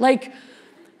air. Like,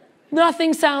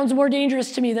 nothing sounds more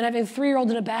dangerous to me than having a 3-year-old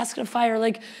in a basket of fire.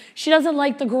 Like, she doesn't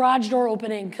like the garage door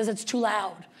opening because it's too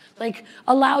loud. Like,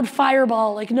 a loud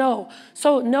fireball, like, no.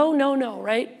 So, no,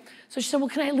 right? So she said, well,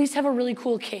 can I at least have a really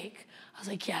cool cake? I was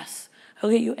like, yes, I'll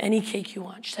get you any cake you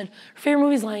want. She said, her favorite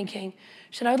movie is Lion King.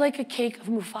 She said, I would like a cake of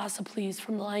Mufasa, please,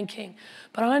 from The Lion King.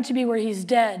 But I want it to be where he's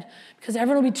dead because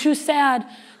everyone will be too sad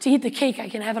to eat the cake. I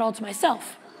can have it all to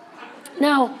myself.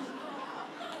 Now,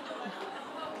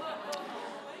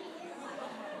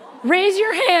 raise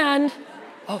your hand.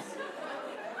 Oh.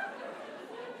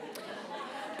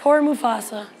 Poor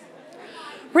Mufasa.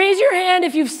 Raise your hand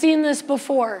if you've seen this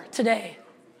before today.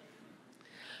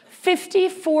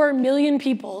 54 million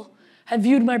people have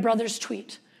viewed my brother's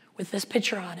tweet with this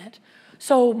picture on it.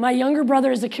 So my younger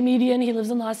brother is a comedian. He lives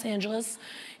in Los Angeles.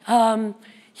 At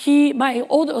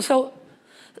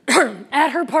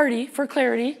her party, for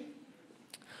clarity,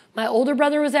 my older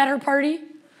brother was at her party,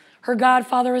 her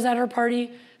godfather was at her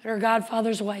party, and her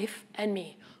godfather's wife and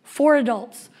me. 4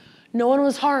 adults. No one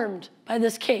was harmed by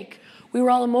this cake. We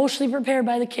were all emotionally prepared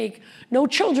by the cake. No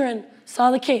children saw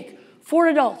the cake. 4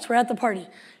 adults were at the party.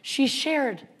 She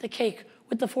shared the cake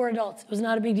with the 4 adults. It was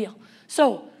not a big deal.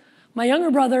 So my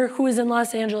younger brother, who is in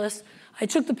Los Angeles, I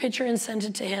took the picture and sent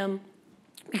it to him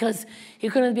because he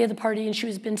couldn't be at the party, and she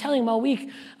was been telling him all week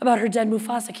about her dead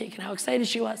Mufasa cake and how excited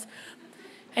she was.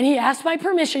 And he asked my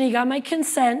permission. He got my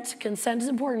consent. Consent is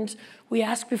important. We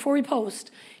ask before we post.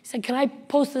 He said, can I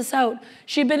post this out?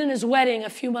 She had been in his wedding a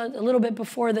little bit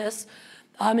before this,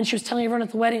 and she was telling everyone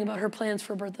at the wedding about her plans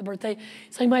for the birthday.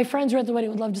 It's like, my friends were at the wedding,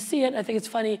 would love to see it. I think it's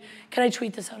funny. Can I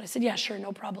tweet this out? I said, yeah, sure,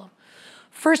 no problem.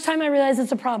 First time I realized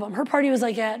it's a problem. Her party was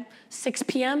like at 6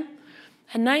 p.m.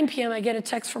 At 9 p.m., I get a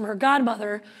text from her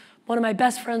godmother, one of my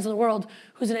best friends in the world,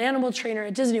 who's an animal trainer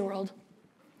at Disney World.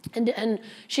 And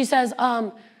she says,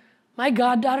 my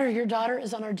goddaughter, your daughter,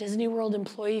 is on our Disney World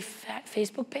employee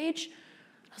Facebook page.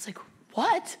 I was like,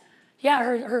 what? Yeah,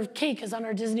 her cake is on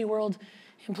our Disney World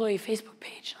employee Facebook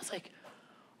page. I was like,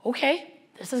 okay,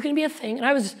 this is going to be a thing. And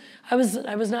I was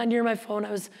not near my phone.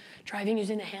 I was driving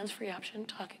using the hands-free option,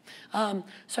 talking.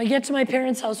 So I get to my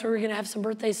parents' house where we were going to have some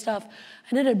birthday stuff,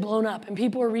 and it had blown up. And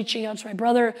people were reaching out to my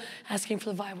brother, asking for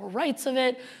the viable rights of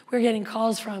it. We were getting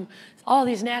calls from all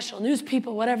these national news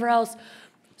people, whatever else.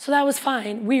 So that was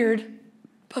fine, weird.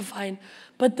 but fine.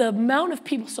 But the amount of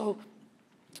people, so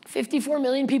 54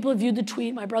 million people have viewed the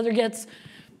tweet. My brother gets,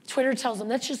 Twitter tells him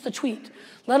that's just the tweet,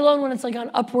 let alone when it's like on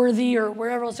Upworthy or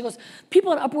wherever else it goes.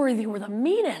 People on Upworthy were the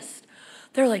meanest.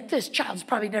 They're like, this child's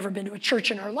probably never been to a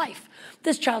church in her life.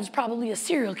 This child's probably a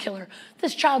serial killer.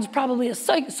 This child's probably a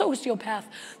sociopath.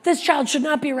 This child should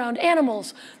not be around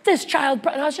animals. This child,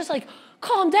 and I was just like,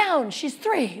 calm down, she's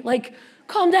 3. Like,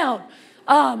 calm down.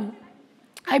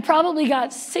 I probably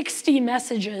got 60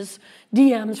 messages,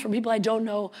 DMs from people I don't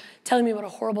know telling me what a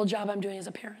horrible job I'm doing as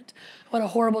a parent, what a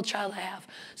horrible child I have.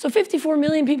 So 54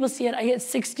 million people see it, I get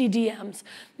 60 DMs.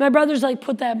 My brother's like,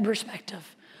 put that in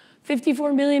perspective.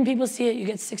 54 million people see it, you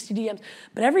get 60 DMs.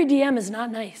 But every DM is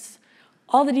not nice.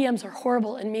 All the DMs are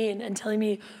horrible and mean and telling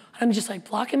me, I'm just like,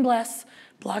 block and bless,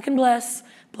 block and bless,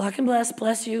 block and bless,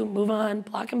 bless you, move on,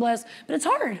 block and bless. But it's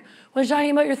hard when you're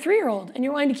talking about your 3-year-old and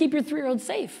you're wanting to keep your 3-year-old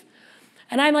safe.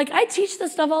 And I'm like, I teach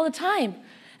this stuff all the time.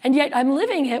 And yet I'm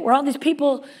living it where all these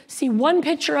people see one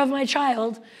picture of my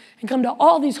child and come to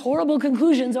all these horrible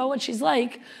conclusions about what she's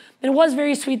like. And it was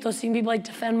very sweet, though, seeing people like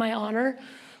defend my honor.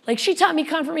 Like, she taught me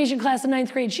confirmation class in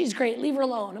 9th grade. She's great. Leave her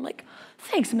alone. I'm like,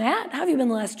 thanks, Matt. How have you been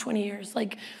the last 20 years?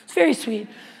 Like, it's very sweet.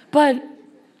 But,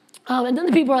 and then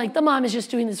the people are like, the mom is just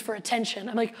doing this for attention.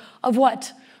 I'm like, of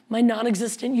what? My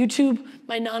non-existent YouTube?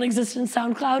 My non-existent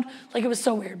SoundCloud? Like, it was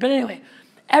so weird. But anyway,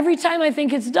 every time I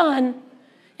think it's done,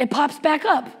 it pops back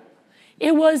up.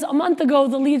 It was a month ago,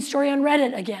 the lead story on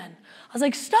Reddit again. I was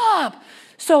like, stop.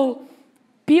 So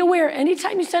be aware,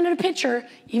 anytime you send out a picture,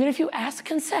 even if you ask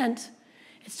consent,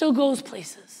 it still goes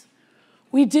places.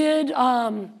 We did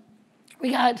ask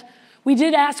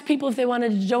people if they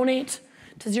wanted to donate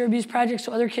to Zero Abuse Project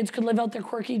so other kids could live out their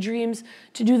quirky dreams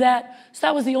to do that. So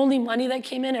that was the only money that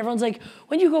came in. Everyone's like,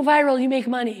 when you go viral, you make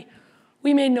money.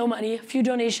 We made no money. A few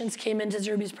donations came into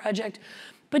Zero Abuse Project.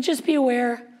 But just be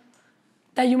aware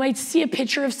that you might see a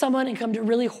picture of someone and come to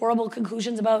really horrible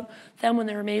conclusions about them when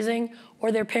they're amazing,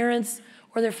 or their parents,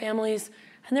 or their families,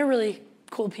 and they're really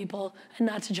cool people, and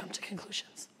not to jump to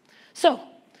conclusions. So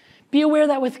be aware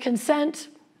that with consent,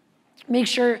 make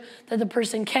sure that the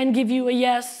person can give you a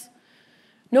yes.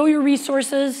 Know your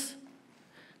resources.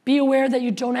 Be aware that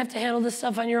you don't have to handle this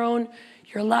stuff on your own.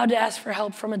 You're allowed to ask for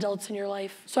help from adults in your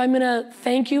life. So I'm gonna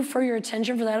thank you for your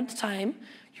attention for that time.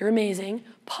 You're amazing.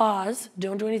 Pause,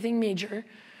 don't do anything major.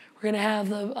 We're gonna have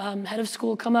the head of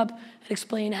school come up and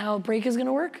explain how break is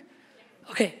gonna work.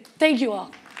 Okay, thank you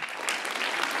all.